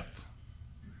 25th.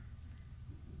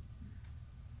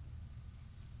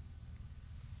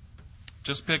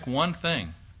 Just pick one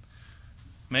thing.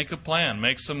 Make a plan.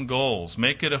 Make some goals.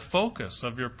 Make it a focus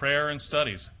of your prayer and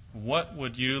studies. What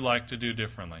would you like to do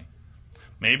differently?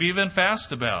 Maybe even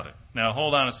fast about it. Now,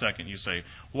 hold on a second. You say,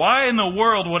 why in the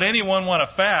world would anyone want to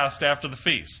fast after the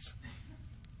feast?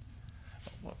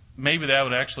 Well, maybe that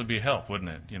would actually be help,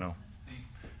 wouldn't it?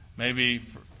 Maybe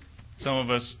for some of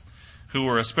us who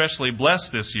were especially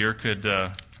blessed this year could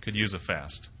use a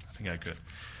fast. I think I could.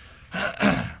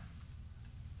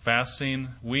 Fasting,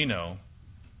 we know,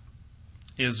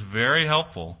 is very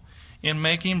helpful in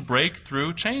making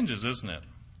breakthrough changes, isn't it?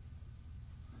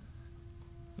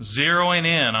 Zeroing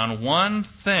in on one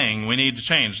thing we need to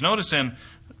change. Notice in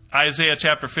Isaiah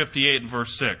chapter 58 and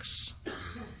verse 6.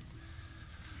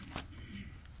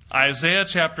 Isaiah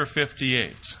chapter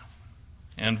 58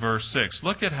 and verse 6.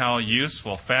 Look at how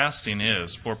useful fasting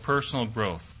is for personal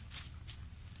growth.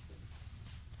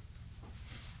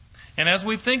 And as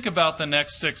we think about the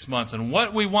next 6 months and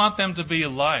what we want them to be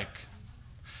like,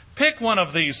 pick one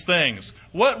of these things.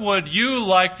 What would you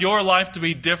like your life to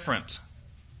be different?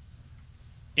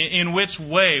 In which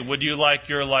way would you like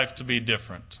your life to be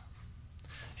different?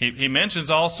 He mentions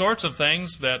all sorts of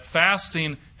things that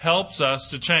fasting helps us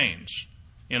to change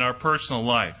in our personal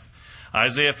life.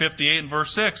 Isaiah 58 and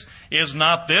verse 6, is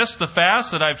not this the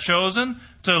fast that I've chosen,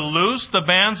 to loose the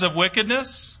bands of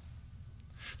wickedness,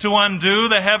 to undo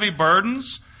the heavy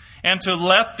burdens, and to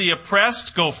let the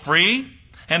oppressed go free,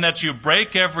 and that you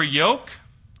break every yoke?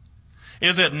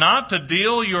 Is it not to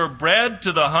deal your bread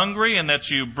to the hungry, and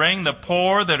that you bring the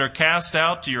poor that are cast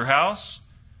out to your house?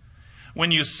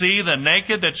 When you see the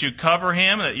naked, that you cover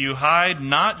him, that you hide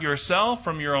not yourself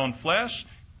from your own flesh?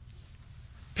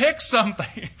 Pick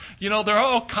something. There are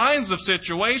all kinds of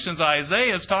situations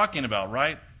Isaiah is talking about,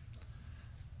 right?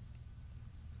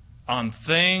 On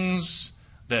things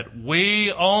that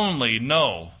we only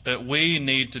know that we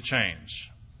need to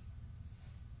change.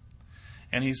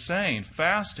 And he's saying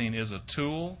fasting is a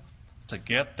tool to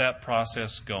get that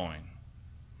process going.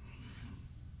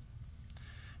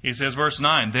 He says, verse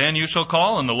 9, then you shall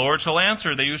call, and the Lord shall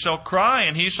answer. That you shall cry,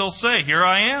 and he shall say, here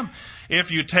I am. If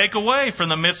you take away from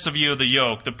the midst of you the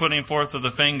yoke, the putting forth of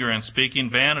the finger and speaking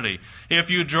vanity,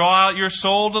 if you draw out your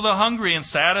soul to the hungry and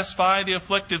satisfy the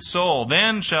afflicted soul,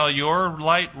 then shall your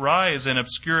light rise in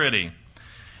obscurity,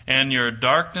 and your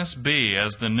darkness be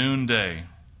as the noonday.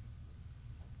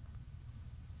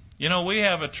 We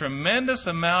have a tremendous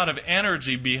amount of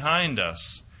energy behind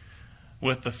us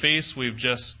with the feast we've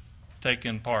just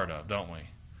taken part of, don't we?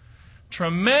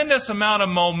 Tremendous amount of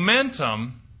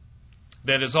momentum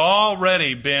that has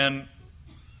already been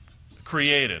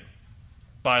created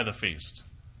by the feast.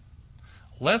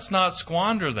 Let's not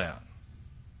squander that.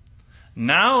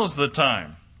 Now's the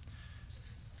time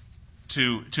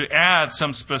to add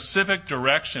some specific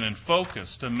direction and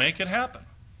focus to make it happen.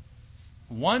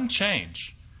 One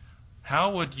change.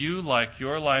 How would you like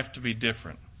your life to be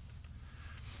different?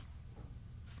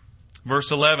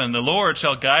 Verse 11, the Lord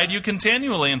shall guide you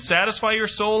continually and satisfy your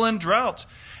soul in drought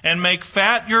and make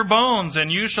fat your bones,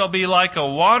 and you shall be like a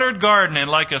watered garden and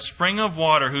like a spring of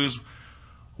water whose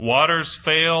waters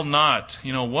fail not.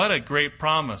 You know, what a great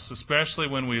promise, especially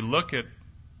when we look at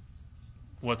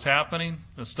what's happening.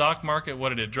 The stock market, what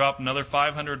did it drop? Another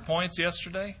 500 points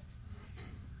yesterday?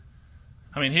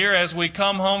 I mean, here as we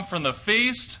come home from the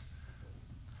feast,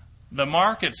 the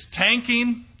market's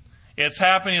tanking. It's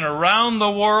happening around the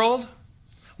world.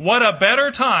 What a better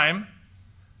time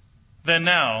than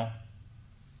now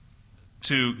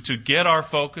to get our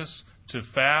focus, to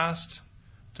fast,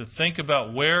 to think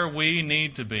about where we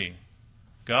need to be.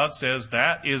 God says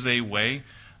that is a way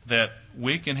that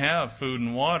we can have food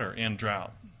and water in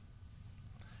drought.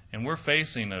 And we're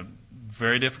facing a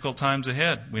very difficult times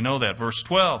ahead. We know that. Verse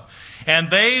 12. And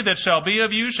they that shall be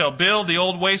of you shall build the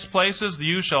old waste places.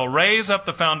 You shall raise up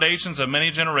the foundations of many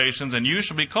generations, and you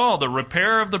shall be called the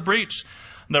repairer of the breach,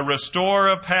 the restorer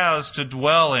of paths to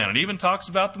dwell in. It even talks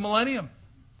about the millennium.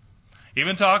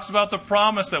 Even talks about the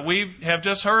promise that we have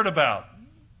just heard about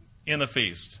in the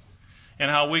feast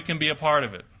and how we can be a part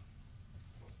of it.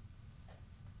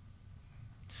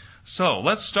 So,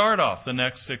 let's start off the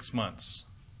next 6 months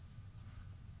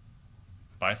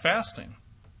by fasting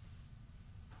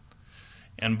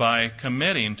and by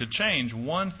committing to change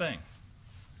one thing.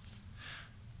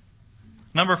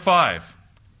 Number five,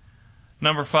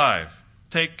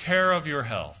 take care of your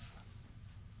health.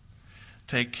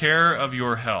 Take care of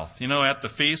your health. You know, at the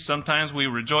feast, sometimes we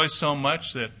rejoice so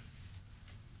much that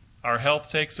our health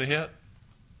takes a hit.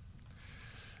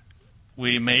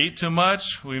 We may eat too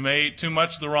much. We may eat too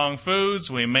much of the wrong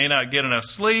foods. We may not get enough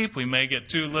sleep. We may get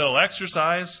too little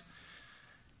exercise.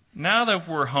 Now that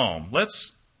we're home,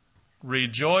 let's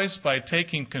rejoice by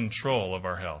taking control of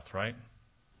our health, right?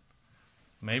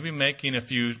 Maybe making a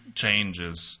few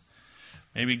changes.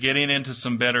 Maybe getting into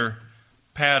some better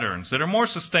patterns that are more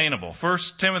sustainable. 1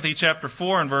 Timothy chapter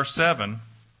 4 and verse 7.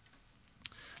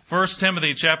 1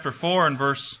 Timothy chapter 4 and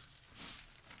verse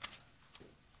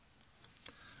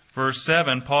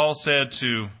 7, Paul said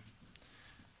to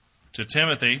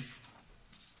Timothy,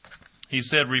 he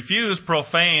said, refuse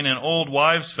profane and old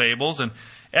wives' fables and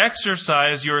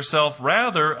exercise yourself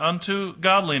rather unto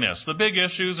godliness. The big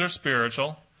issues are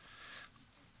spiritual.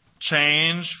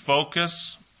 Change,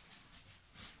 focus,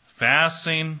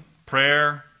 fasting,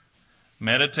 prayer,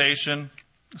 meditation,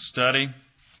 study.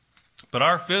 But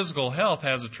our physical health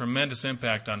has a tremendous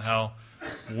impact on how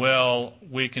well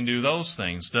we can do those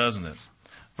things, doesn't it?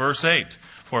 Verse 8,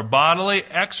 for bodily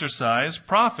exercise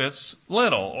profits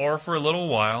little, or for a little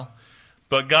while,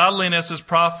 but godliness is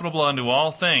profitable unto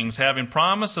all things, having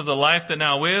promise of the life that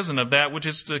now is and of that which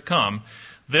is to come.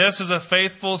 This is a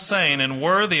faithful saying and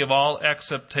worthy of all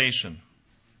acceptation.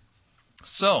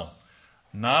 So,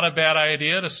 not a bad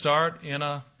idea to start in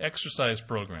an exercise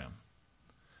program.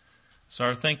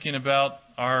 Start thinking about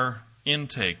our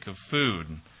intake of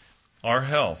food, our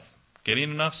health,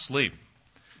 getting enough sleep.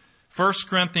 1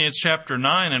 Corinthians chapter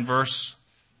 9 and verse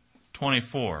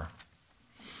 24.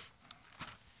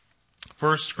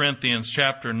 1 Corinthians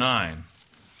chapter 9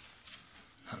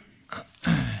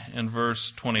 and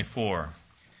verse 24.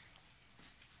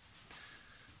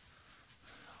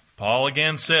 Paul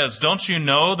again says, don't you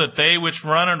know that they which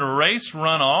run in a race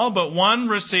run all, but one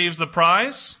receives the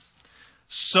prize?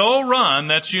 So run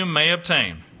that you may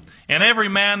obtain. And every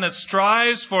man that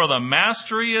strives for the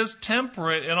mastery is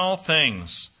temperate in all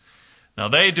things. Now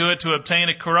they do it to obtain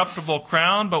a corruptible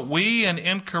crown, but we an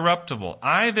incorruptible.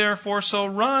 I therefore so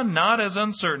run, not as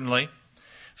uncertainly.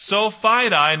 So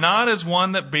fight I, not as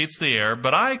one that beats the air,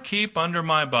 but I keep under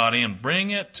my body and bring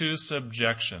it to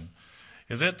subjection.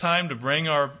 Is it time to bring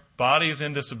our bodies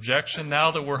into subjection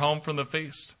now that we're home from the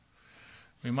feast?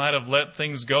 We might have let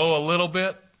things go a little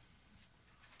bit.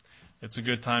 It's a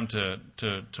good time to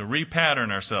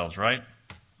repattern ourselves, right?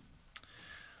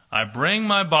 I bring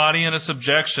my body into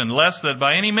subjection, lest that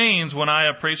by any means, when I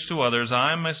have preached to others,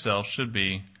 I myself should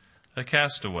be a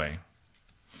castaway.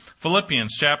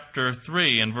 Philippians chapter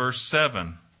 3 and verse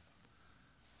 7.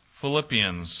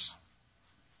 Philippians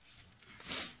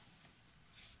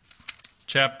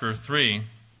chapter 3,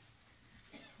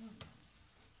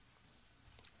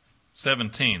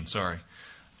 17,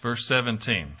 verse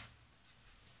 17.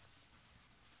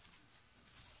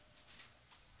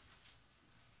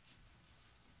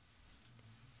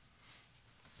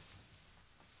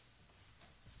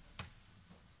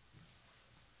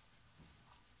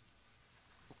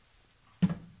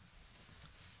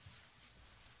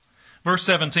 Verse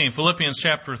 17, Philippians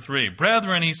chapter 3.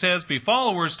 Brethren, he says, be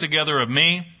followers together of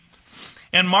me,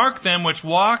 and mark them which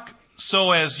walk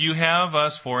so as you have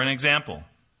us for an example.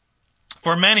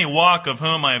 For many walk, of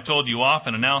whom I have told you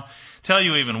often, and now tell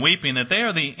you even weeping, that they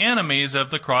are the enemies of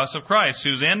the cross of Christ,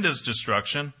 whose end is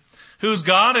destruction, whose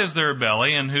God is their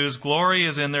belly, and whose glory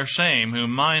is in their shame, who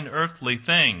mind earthly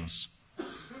things.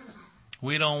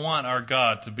 We don't want our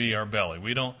God to be our belly.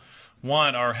 We don't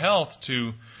want our health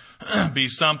to be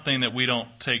something that we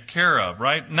don't take care of,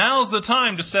 right? Now's the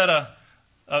time to set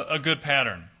a good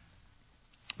pattern,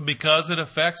 because it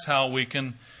affects how we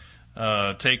can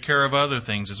take care of other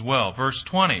things as well. Verse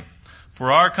 20,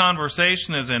 for our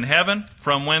conversation is in heaven,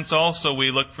 from whence also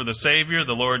we look for the Savior,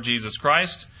 the Lord Jesus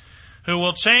Christ, who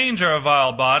will change our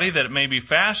vile body, that it may be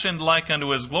fashioned like unto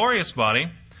his glorious body,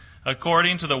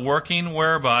 according to the working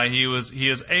whereby he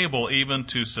is able even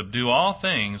to subdue all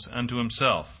things unto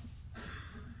himself.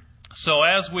 So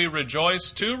as we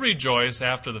rejoice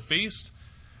after the feast,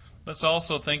 let's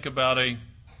also think about a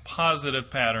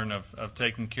positive pattern of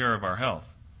taking care of our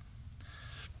health.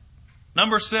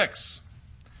 Number six.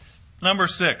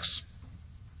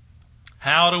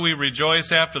 How do we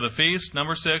rejoice after the feast?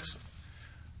 Number 6,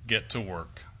 get to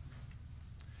work.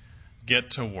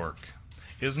 Get to work.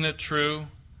 Isn't it true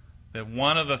that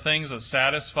one of the things that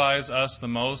satisfies us the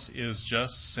most is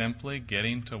just simply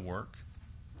getting to work?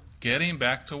 Getting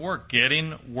back to work,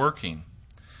 working.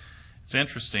 It's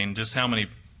interesting just how many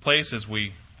places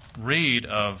we read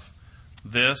of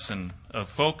this and of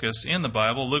focus in the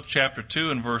Bible. Luke chapter 2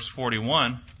 and verse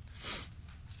 41.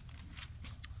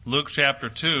 Luke chapter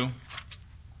 2.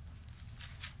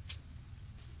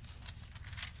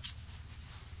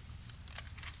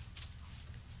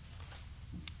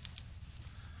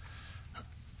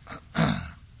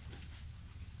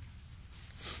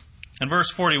 In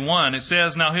verse 41, it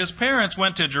says, Now his parents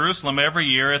went to Jerusalem every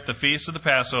year at the feast of the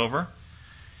Passover.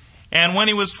 And when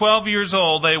he was 12 years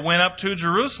old, they went up to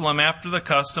Jerusalem after the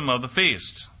custom of the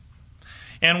feast.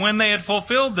 And when they had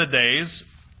fulfilled the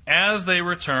days, as they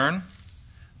returned,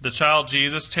 the child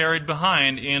Jesus tarried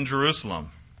behind in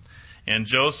Jerusalem. And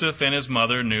Joseph and his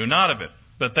mother knew not of it.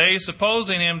 But they,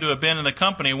 supposing him to have been in the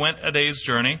company, went a day's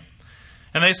journey.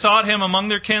 And they sought him among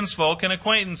their kinsfolk and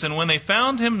acquaintance, and when they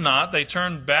found him not, they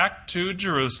turned back to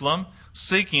Jerusalem,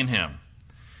 seeking him.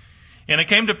 And it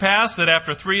came to pass that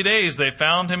after 3 days they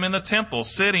found him in the temple,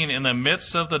 sitting in the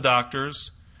midst of the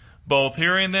doctors, both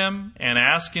hearing them and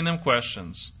asking them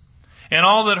questions. And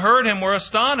all that heard him were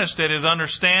astonished at his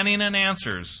understanding and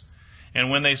answers. And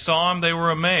when they saw him, they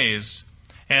were amazed.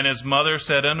 And his mother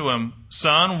said unto him,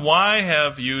 Son, why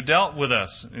have you dealt with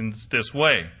us in this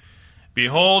way?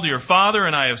 Behold, your father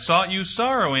and I have sought you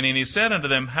sorrowing. And he said unto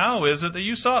them, How is it that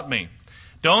you sought me?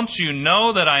 Don't you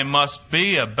know that I must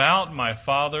be about my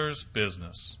Father's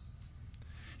business?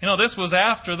 You know, this was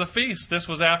after the feast. This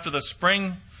was after the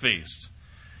spring feast.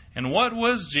 And what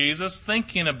was Jesus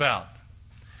thinking about?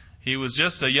 He was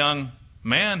just a young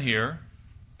man here.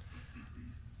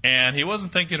 And he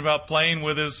wasn't thinking about playing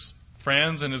with his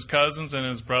friends and his cousins and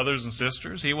his brothers and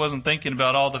sisters. He wasn't thinking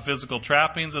about all the physical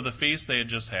trappings of the feast they had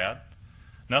just had.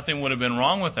 Nothing would have been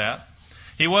wrong with that.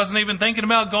 He wasn't even thinking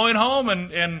about going home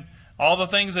and all the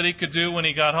things that he could do when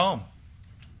he got home.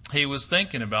 He was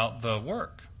thinking about the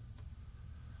work.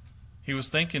 He was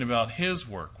thinking about his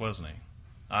work, wasn't he?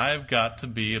 I've got to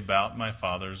be about my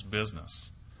Father's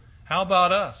business. How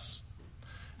about us?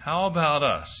 How about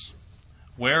us?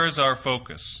 Where is our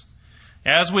focus?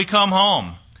 As we come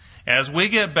home, as we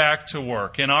get back to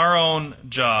work in our own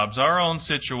jobs, our own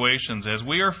situations, as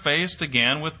we are faced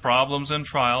again with problems and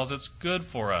trials, it's good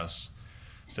for us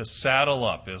to saddle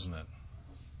up, isn't it?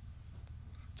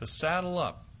 To saddle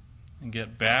up and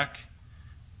get back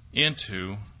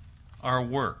into our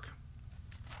work.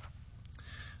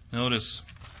 Notice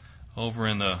over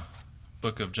in the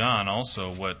book of John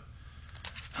also what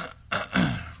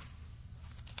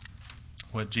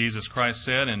Jesus Christ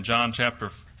said in John chapter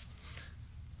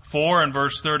 4 and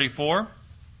verse 34.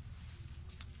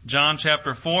 John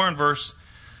chapter 4 and verse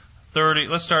 30.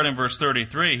 Let's start in verse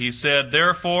 33. He said,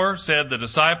 Therefore said the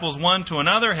disciples one to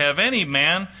another, Have any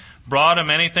man brought him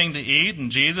anything to eat?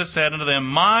 And Jesus said unto them,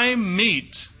 My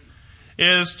meat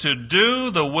is to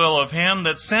do the will of him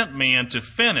that sent me and to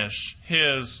finish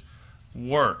his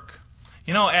work.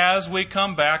 You know, as we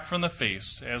come back from the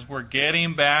feast, as we're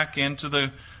getting back into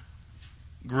the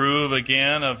groove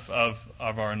again of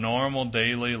our normal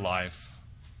daily life,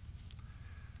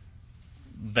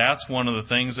 that's one of the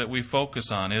things that we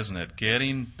focus on, isn't it?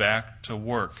 Getting back to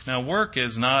work. Now, work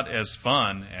is not as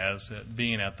fun as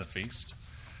being at the feast.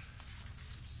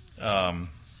 But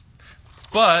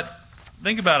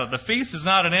think about it. The feast is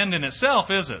not an end in itself,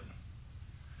 is it?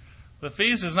 The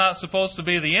feast is not supposed to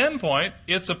be the end point.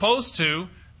 It's supposed to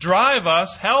drive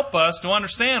us, help us to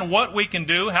understand what we can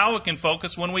do, how we can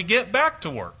focus when we get back to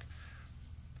work.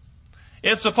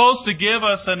 It's supposed to give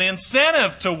us an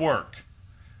incentive to work,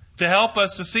 to help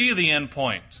us to see the end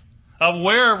point of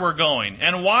where we're going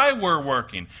and why we're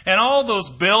working. And all those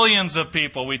billions of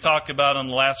people we talked about on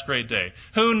the last great day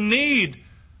who need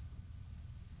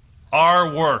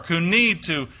our work, who need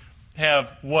to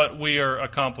have what we are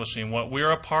accomplishing, what we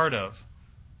are a part of.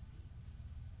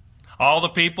 All the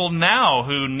people now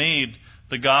who need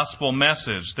the gospel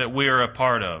message that we are a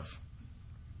part of.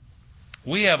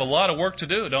 We have a lot of work to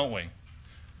do, don't we?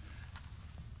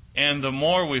 And the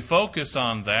more we focus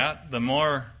on that, the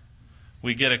more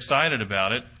we get excited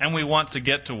about it, and we want to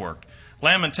get to work.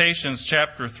 Lamentations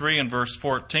chapter 3 and verse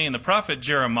 14, the prophet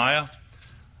Jeremiah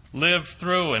lived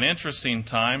through an interesting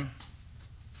time,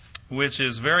 which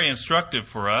is very instructive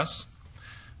for us,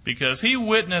 because he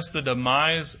witnessed the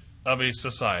demise of a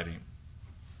society,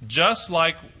 just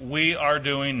like we are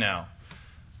doing now.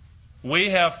 We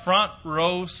have front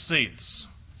row seats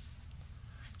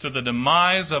to the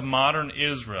demise of modern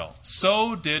Israel.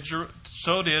 So did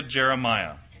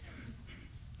Jeremiah.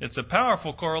 It's a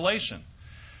powerful correlation.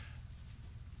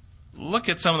 Look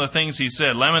at some of the things he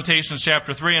said. Lamentations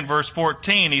chapter 3 and verse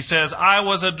 14, he says, I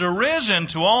was a derision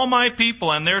to all my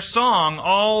people and their song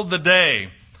all the day.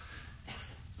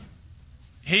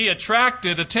 He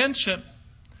attracted attention.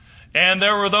 And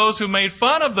there were those who made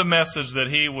fun of the message that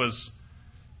he was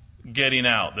getting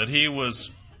out, that he was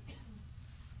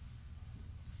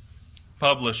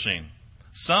publishing.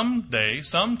 Someday,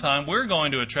 sometime, we're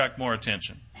going to attract more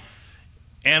attention.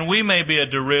 And we may be a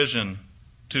derision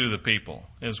to the people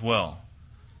as well.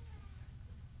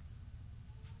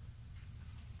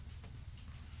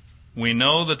 We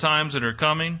know the times that are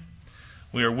coming.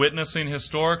 We are witnessing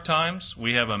historic times.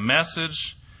 We have a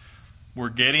message we're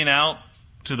getting out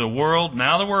to the world.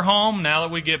 Now that we're home, now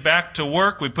that we get back to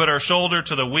work, we put our shoulder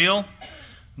to the wheel.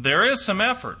 There is some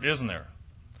effort, isn't there?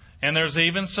 And there's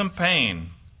even some pain,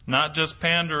 not just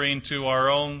pandering to our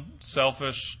own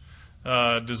selfish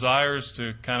desires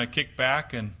to kind of kick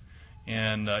back and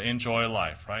enjoy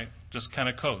life, right? Just kind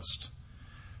of coast.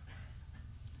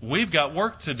 We've got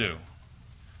work to do.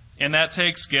 And that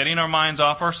takes getting our minds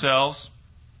off ourselves,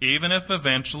 even if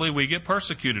eventually we get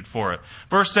persecuted for it.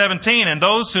 Verse 17, and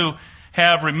those who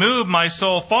have removed my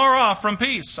soul far off from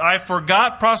peace. I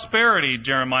forgot prosperity,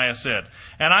 Jeremiah said.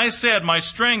 And I said, my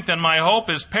strength and my hope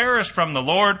is perished from the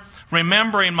Lord,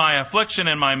 remembering my affliction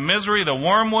and my misery, the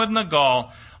wormwood and the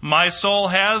gall. My soul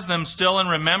has them still in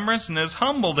remembrance and is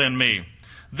humbled in me.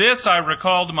 This I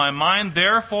recall to my mind,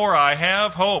 therefore I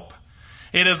have hope.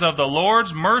 It is of the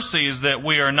Lord's mercies that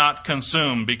we are not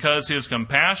consumed, because his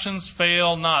compassions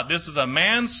fail not. This is a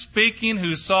man speaking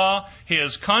who saw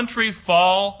his country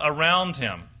fall around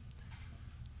him.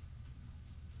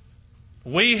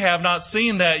 We have not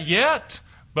seen that yet,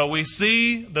 but we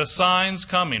see the signs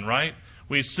coming, right?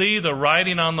 We see the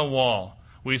writing on the wall.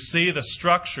 We see the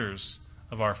structures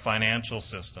of our financial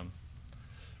system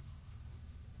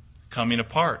coming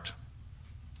apart.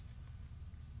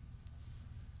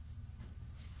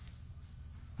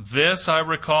 This I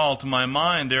recall to my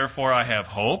mind, therefore I have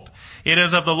hope. It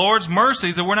is of the Lord's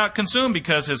mercies that we're not consumed,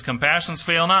 because his compassions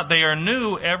fail not. They are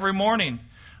new every morning.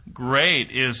 Great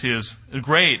is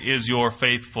your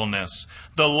faithfulness.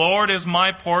 The Lord is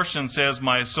my portion, says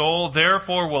my soul,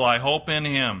 therefore will I hope in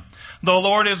him. The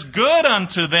Lord is good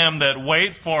unto them that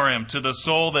wait for him, to the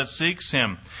soul that seeks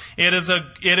him. It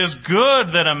is good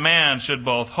that a man should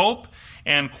both hope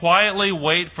and quietly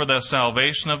wait for the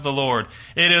salvation of the Lord.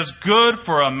 It is good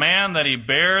for a man that he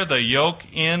bear the yoke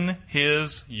in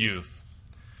his youth.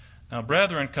 Now,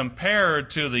 brethren, compared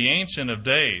to the Ancient of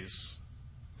Days,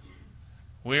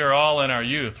 we are all in our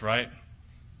youth, right?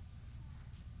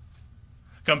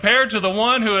 Compared to the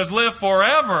one who has lived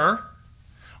forever,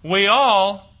 we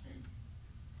all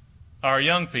are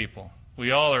young people. We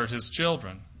all are his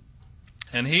children.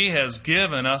 And he has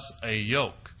given us a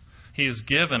yoke. He has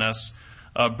given us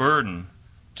a burden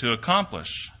to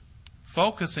accomplish.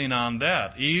 Focusing on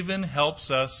that even helps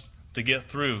us to get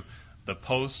through the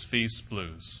post-feast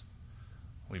blues.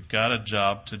 We've got a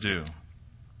job to do.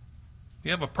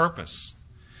 We have a purpose.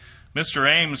 Mr.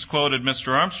 Ames quoted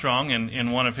Mr. Armstrong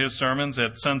in one of his sermons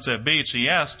at Sunset Beach. He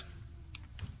asked,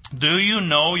 do you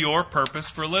know your purpose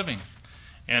for living?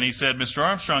 And he said, Mr.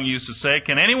 Armstrong used to say,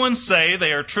 can anyone say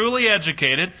they are truly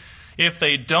educated if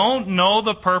they don't know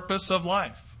the purpose of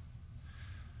life?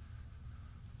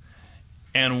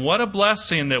 And what a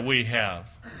blessing that we have,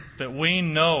 that we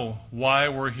know why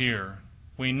we're here.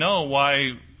 We know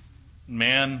why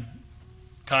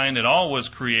mankind at all was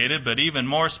created, but even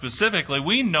more specifically,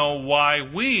 we know why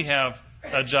we have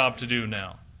a job to do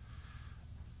now.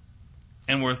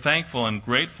 And we're thankful and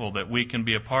grateful that we can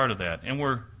be a part of that. And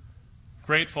we're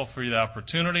grateful for the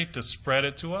opportunity to spread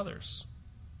it to others.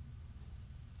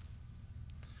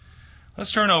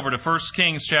 Let's turn over to 1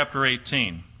 Kings chapter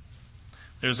 18.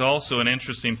 There's also an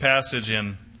interesting passage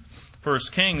in 1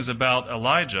 Kings about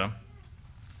Elijah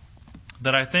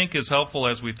that I think is helpful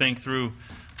as we think through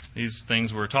these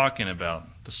things we're talking about.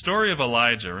 The story of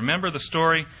Elijah. Remember the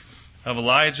story of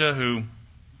Elijah, who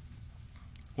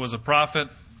was a prophet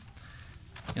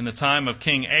in the time of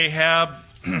King Ahab.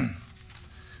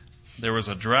 There was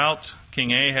a drought. King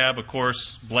Ahab, of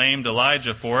course, blamed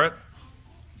Elijah for it.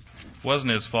 It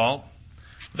wasn't his fault.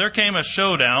 There came a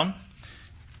showdown.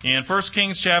 In 1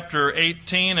 Kings chapter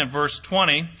 18 and verse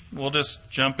 20, we'll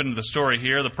just jump into the story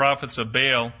here. The prophets of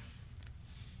Baal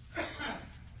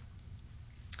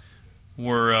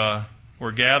were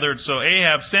gathered. So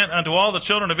Ahab sent unto all the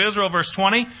children of Israel, verse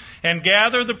 20, and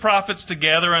gathered the prophets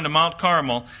together unto Mount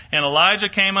Carmel. And Elijah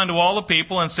came unto all the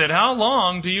people and said, How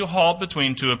long do you halt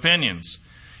between two opinions?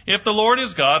 If the Lord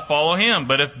is God, follow him.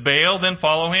 But if Baal, then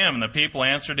follow him. And the people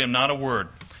answered him not a word.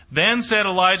 Then said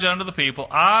Elijah unto the people,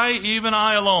 I, even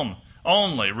I alone,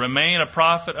 only remain a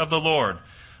prophet of the Lord.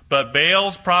 But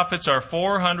Baal's prophets are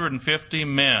 450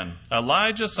 men.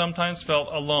 Elijah sometimes felt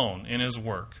alone in his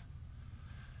work.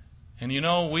 And you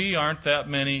know, we aren't that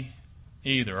many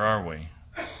either, are we?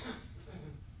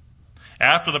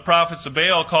 After the prophets of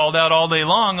Baal called out all day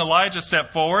long, Elijah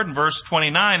stepped forward. In verse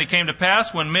 29, it came to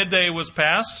pass when midday was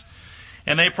past,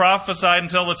 and they prophesied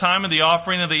until the time of the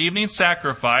offering of the evening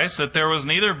sacrifice, that there was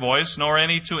neither voice nor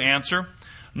any to answer,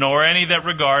 nor any that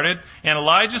regarded. And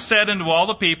Elijah said unto all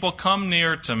the people, Come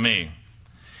near to me.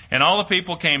 And all the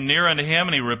people came near unto him,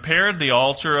 and he repaired the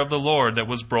altar of the Lord that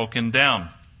was broken down.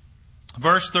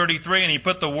 Verse 33, And he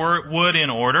put the wood in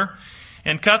order,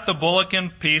 and cut the bullock in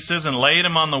pieces, and laid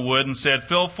him on the wood, and said,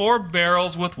 Fill 4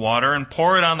 barrels with water, and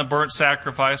pour it on the burnt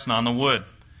sacrifice and on the wood.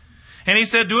 And he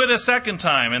said, Do it a second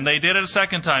time. And they did it a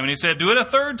second time. And he said, Do it a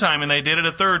third time. And they did it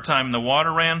a third time. And the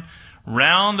water ran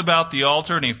round about the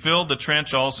altar, and he filled the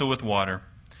trench also with water.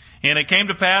 And it came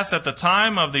to pass at the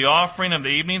time of the offering of the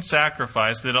evening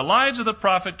sacrifice that Elijah the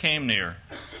prophet came near,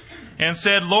 and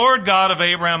said, Lord God of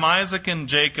Abraham, Isaac, and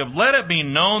Jacob, let it be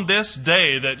known this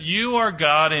day that you are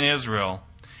God in Israel,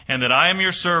 and that I am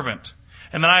your servant,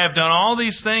 and that I have done all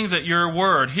these things at your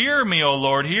word. Hear me, O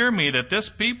Lord, hear me, that this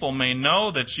people may know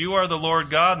that you are the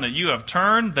Lord God, and that you have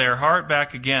turned their heart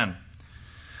back again.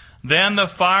 Then the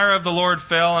fire of the Lord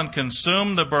fell and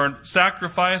consumed the burnt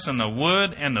sacrifice, and the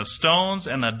wood, and the stones,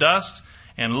 and the dust,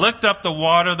 and licked up the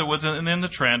water that was in the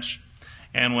trench.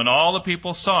 And when all the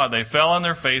people saw it, they fell on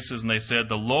their faces, and they said,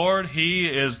 The Lord, He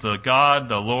is the God.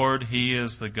 The Lord, He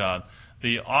is the God.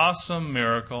 The awesome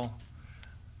miracle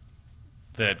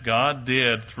that God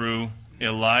did through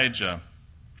Elijah.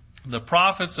 The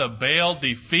prophets of Baal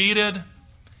defeated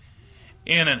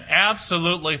in an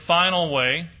absolutely final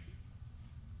way,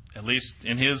 at least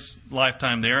in his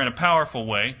lifetime there, in a powerful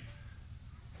way.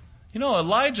 You know,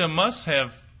 Elijah must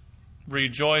have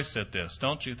rejoiced at this,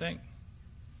 don't you think?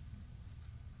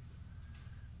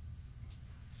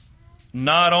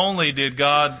 Not only did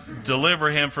God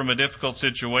deliver him from a difficult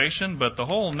situation, but the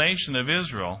whole nation of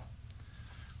Israel.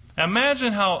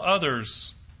 Imagine how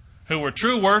others who were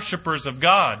true worshipers of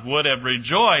God would have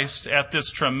rejoiced at this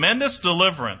tremendous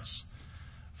deliverance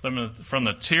from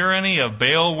the tyranny of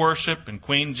Baal worship and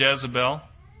Queen Jezebel.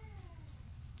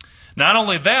 Not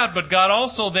only that, but God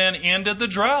also then ended the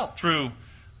drought through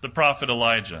the prophet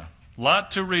Elijah. A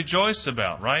lot to rejoice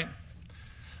about, right?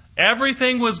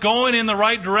 Everything was going in the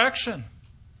right direction.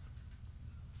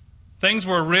 Things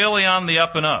were really on the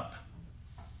up and up.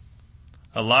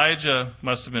 Elijah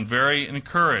must have been very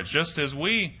encouraged, just as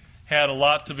we had a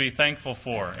lot to be thankful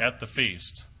for at the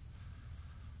feast.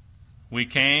 We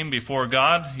came before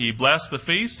God. He blessed the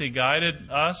feast. He guided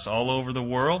us all over the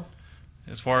world.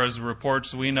 As far as the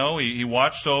reports we know, He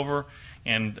watched over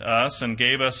us and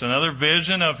gave us another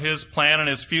vision of His plan and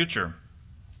His future.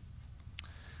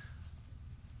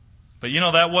 But you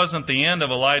know, that wasn't the end of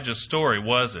Elijah's story,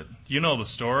 was it? You know the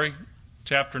story.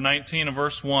 Chapter 19 and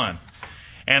verse 1.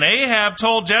 And Ahab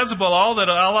told Jezebel all that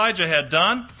Elijah had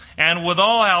done, and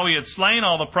withal how he had slain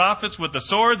all the prophets with the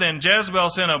sword. Then Jezebel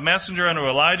sent a messenger unto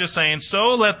Elijah, saying,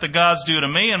 So let the gods do to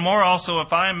me, and more also,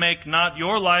 if I make not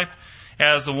your life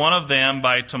as the one of them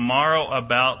by tomorrow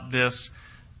about this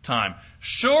time.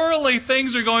 Surely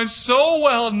things are going so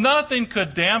well, nothing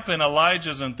could dampen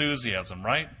Elijah's enthusiasm,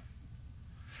 right?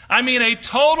 I mean, a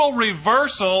total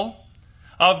reversal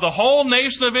of the whole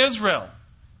nation of Israel.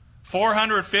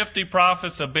 450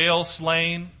 prophets of Baal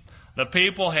slain. The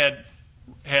people had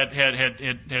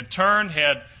turned,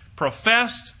 had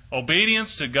professed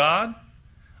obedience to God.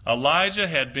 Elijah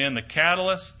had been the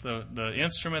catalyst, the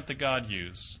instrument that God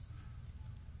used.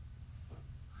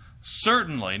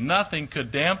 Certainly, nothing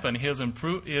could dampen his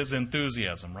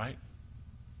enthusiasm, right?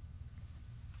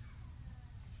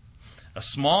 A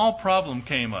small problem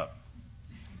came up.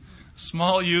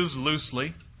 Small used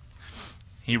loosely.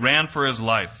 He ran for his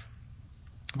life.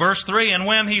 Verse 3, and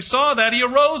when he saw that, he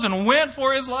arose and went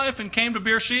for his life and came to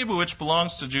Beersheba, which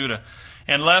belongs to Judah,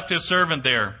 and left his servant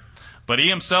there. But he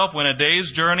himself went a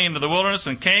day's journey into the wilderness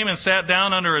and came and sat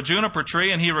down under a juniper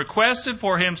tree, and he requested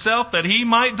for himself that he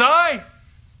might die.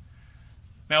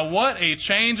 Now, what a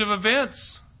change of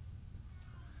events.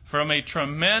 From a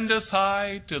tremendous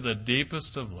high to the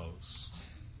deepest of lows.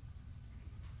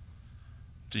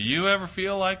 Do you ever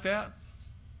feel like that?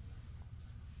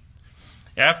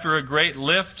 After a great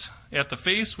lift at the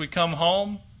feast, we come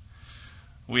home.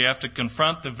 We have to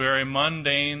confront the very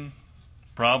mundane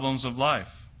problems of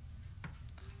life.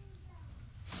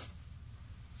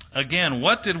 Again,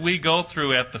 what did we go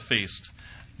through at the feast?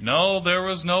 No, there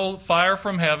was no fire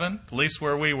from heaven, at least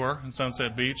where we were in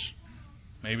Sunset Beach.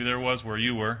 Maybe there was where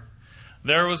you were.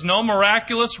 There was no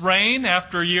miraculous rain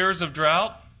after years of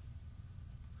drought.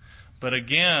 But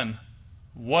again,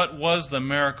 what was the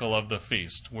miracle of the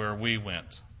feast where we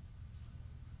went?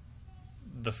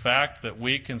 The fact that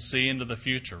we can see into the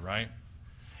future, right?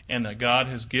 And that God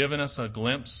has given us a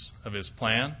glimpse of His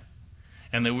plan,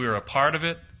 and that we are a part of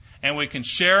it, and we can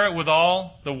share it with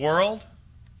all the world.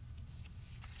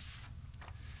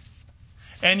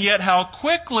 And yet how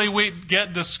quickly we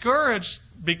get discouraged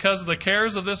because of the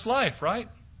cares of this life, right?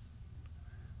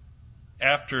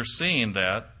 After seeing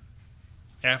that,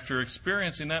 after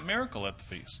experiencing that miracle at the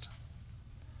feast.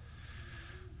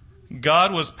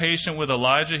 God was patient with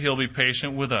Elijah. He'll be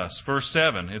patient with us. Verse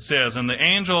 7, it says, and the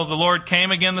angel of the Lord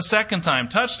came again the second time,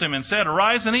 touched him, and said,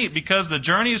 arise and eat, because the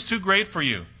journey is too great for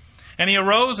you. And he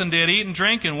arose and did eat and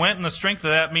drink, and went in the strength of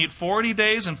that meat 40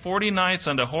 days and 40 nights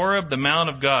unto Horeb, the mount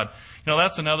of God. You know,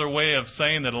 that's another way of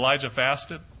saying that Elijah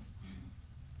fasted.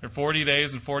 For 40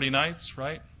 days and 40 nights,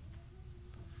 right?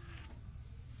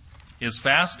 Is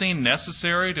fasting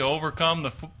necessary to overcome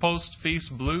the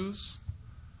post-feast blues?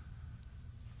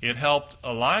 It helped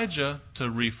Elijah to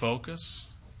refocus.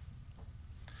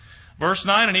 Verse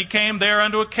 9, and he came there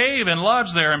unto a cave and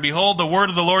lodged there, and behold, the word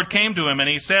of the Lord came to him, and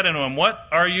he said unto him, what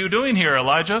are you doing here,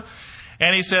 Elijah?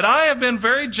 And he said, I have been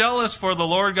very jealous for the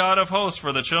Lord God of hosts,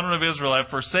 for the children of Israel have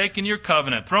forsaken your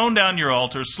covenant, thrown down your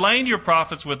altars, slain your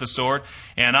prophets with the sword,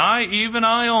 and I, even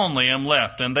I only, am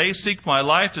left, and they seek my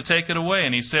life to take it away.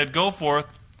 And he said, go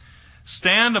forth,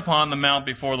 stand upon the mount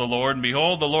before the Lord, and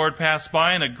behold, the Lord passed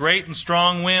by, and a great and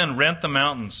strong wind rent the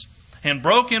mountains, and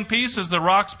broke in pieces the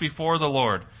rocks before the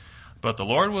Lord. But the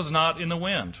Lord was not in the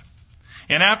wind.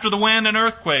 And after the wind an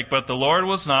earthquake, but the Lord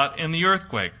was not in the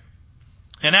earthquake.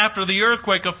 And after the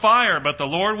earthquake a fire, but the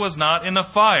Lord was not in the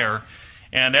fire.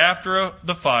 And after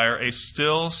the fire a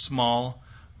still small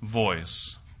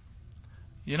voice.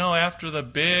 You know, after the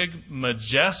big,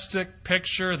 majestic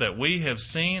picture that we have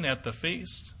seen at the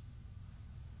feast,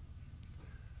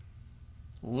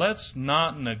 let's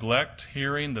not neglect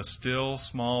hearing the still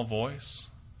small voice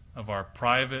of our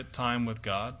private time with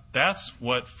God. That's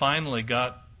what finally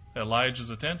got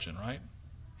Elijah's attention, right?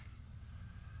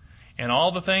 And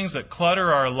all the things that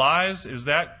clutter our lives,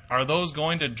 are those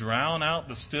going to drown out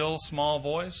the still small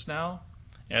voice now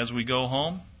as we go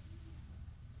home?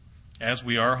 As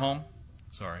we are home?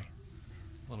 Sorry.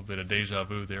 A little bit of deja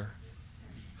vu there.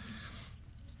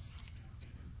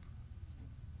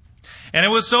 And it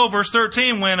was so, verse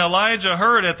 13, when Elijah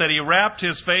heard it, that he wrapped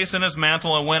his face in his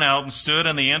mantle and went out and stood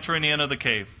in the entering in of the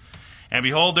cave. And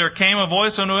behold, there came a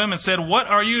voice unto him and said, what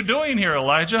are you doing here,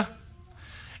 Elijah?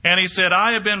 And he said,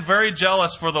 I have been very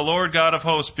jealous for the Lord God of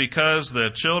hosts, because the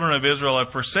children of Israel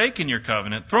have forsaken your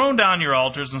covenant, thrown down your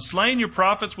altars, and slain your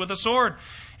prophets with a sword.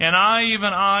 And I,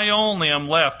 even I only, am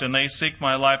left, and they seek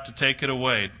my life to take it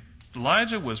away.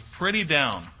 Elijah was pretty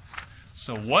down.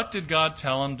 So what did God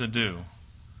tell him to do?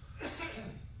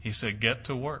 He said, get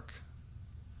to work.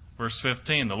 Verse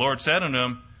 15, the Lord said unto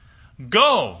him,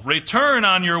 go, return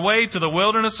on your way to the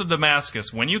wilderness of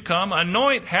Damascus. When you come,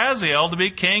 anoint Hazael to be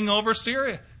king over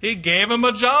Syria. He gave him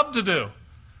a job to do.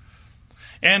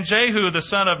 And Jehu the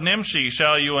son of Nimshi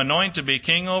shall you anoint to be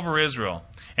king over Israel.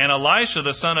 And Elisha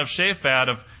the son of Shaphat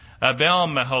of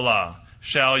Abel-Meholah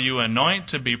shall you anoint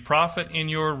to be prophet in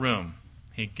your room.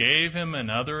 He gave him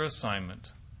another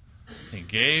assignment. He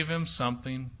gave him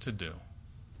something to do.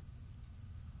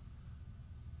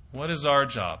 What is our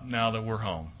job now that we're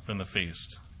home from the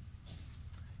feast?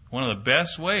 One of the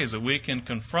best ways that we can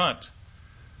confront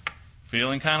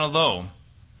feeling kind of low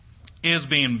is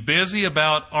being busy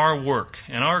about our work.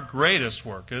 And our greatest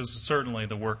work is certainly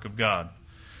the work of God.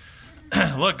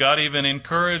 Look, God even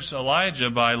encouraged Elijah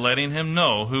by letting him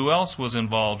know who else was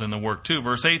involved in the work too.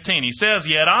 Verse 18, he says,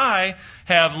 "Yet I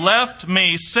have left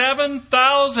me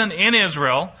 7,000 in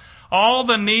Israel, all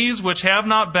the knees which have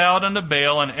not bowed unto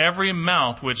Baal, and every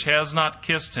mouth which has not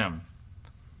kissed him."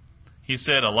 He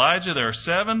said, Elijah, there are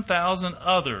 7,000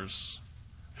 others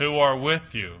who are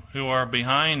with you, who are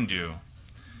behind you.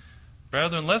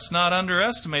 Brethren, let's not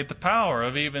underestimate the power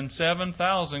of even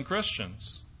 7,000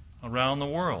 Christians around the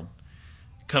world,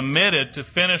 committed to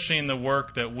finishing the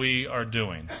work that we are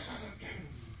doing.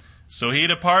 So he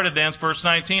departed thence, verse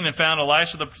 19, and found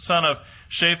Elisha the son of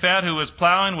Shaphat, who was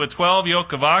plowing with 12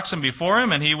 yoke of oxen before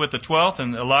him, and he with the 12th.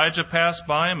 And Elijah passed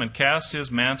by him and cast his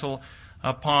mantle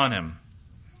upon him.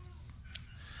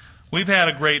 We've had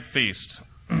a great feast,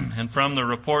 and from the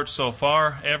reports so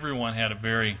far, everyone had a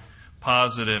very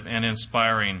positive and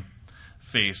inspiring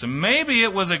feast. And maybe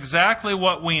it was exactly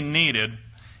what we needed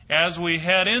as we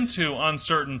head into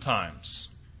uncertain times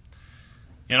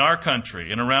in our country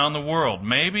and around the world.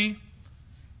 Maybe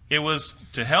it was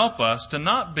to help us to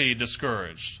not be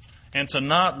discouraged and to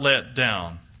not let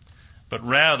down, but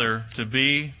rather to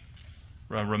be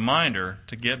a reminder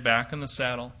to get back in the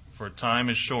saddle, for time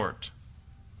is short.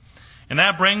 And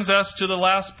that brings us to the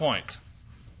last point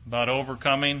about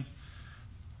overcoming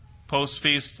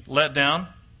post-feast letdown.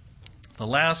 The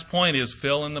last point is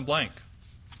fill in the blank.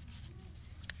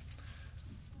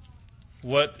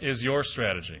 What is your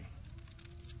strategy?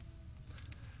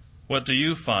 What do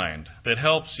you find that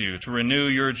helps you to renew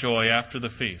your joy after the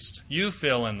feast? You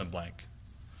fill in the blank.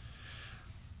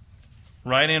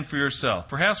 Write in for yourself.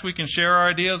 Perhaps we can share our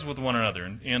ideas with one another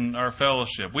in our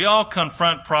fellowship. We all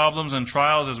confront problems and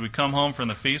trials as we come home from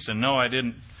the feast. And no, I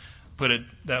didn't put it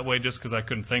that way just because I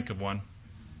couldn't think of one.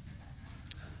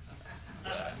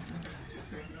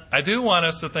 I do want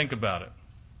us to think about it.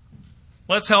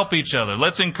 Let's help each other.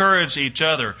 Let's encourage each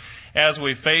other as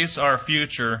we face our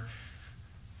future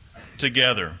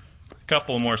together. A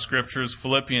couple more scriptures.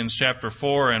 Philippians chapter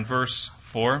 4 and verse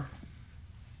 4.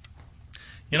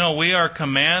 You know, we are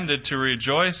commanded to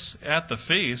rejoice at the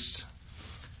feast,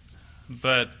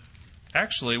 but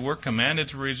actually we're commanded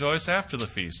to rejoice after the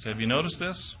feast. Have you noticed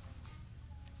this?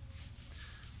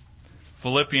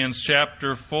 Philippians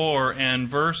chapter 4 and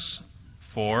verse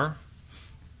 4.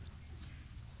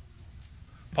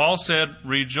 Paul said,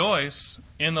 "Rejoice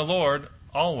in the Lord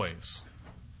always.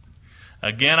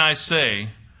 Again I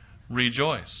say,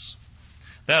 rejoice."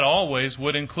 That always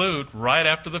would include right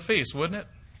after the feast, wouldn't it?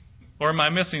 Or am I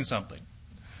missing something?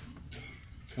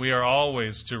 We are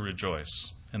always to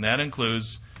rejoice, and that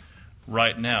includes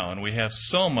right now, and we have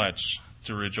so much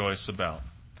to rejoice about.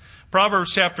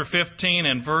 Proverbs chapter 15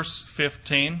 and verse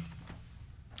 15,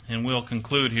 and we'll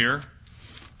conclude here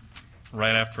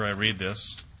right after I read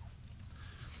this.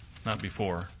 Not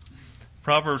before.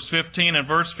 Proverbs 15 and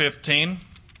verse 15.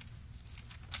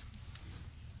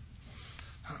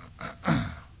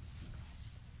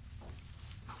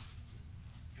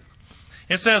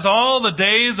 It says, "All the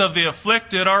days of the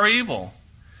afflicted are evil,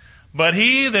 but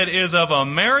he that is of a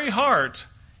merry heart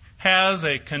has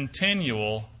a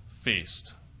continual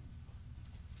feast."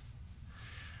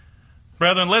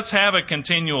 Brethren, let's have a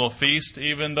continual feast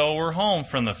even though we're home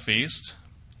from the feast,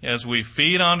 as we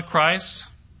feed on Christ,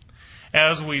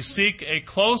 as we seek a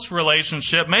close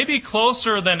relationship, maybe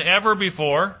closer than ever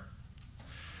before,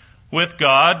 with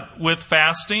God, with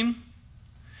fasting,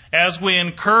 as we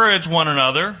encourage one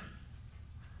another,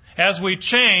 as we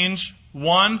change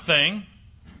one thing,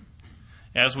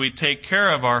 as we take care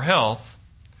of our health,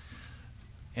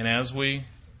 and as we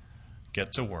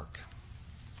get to work.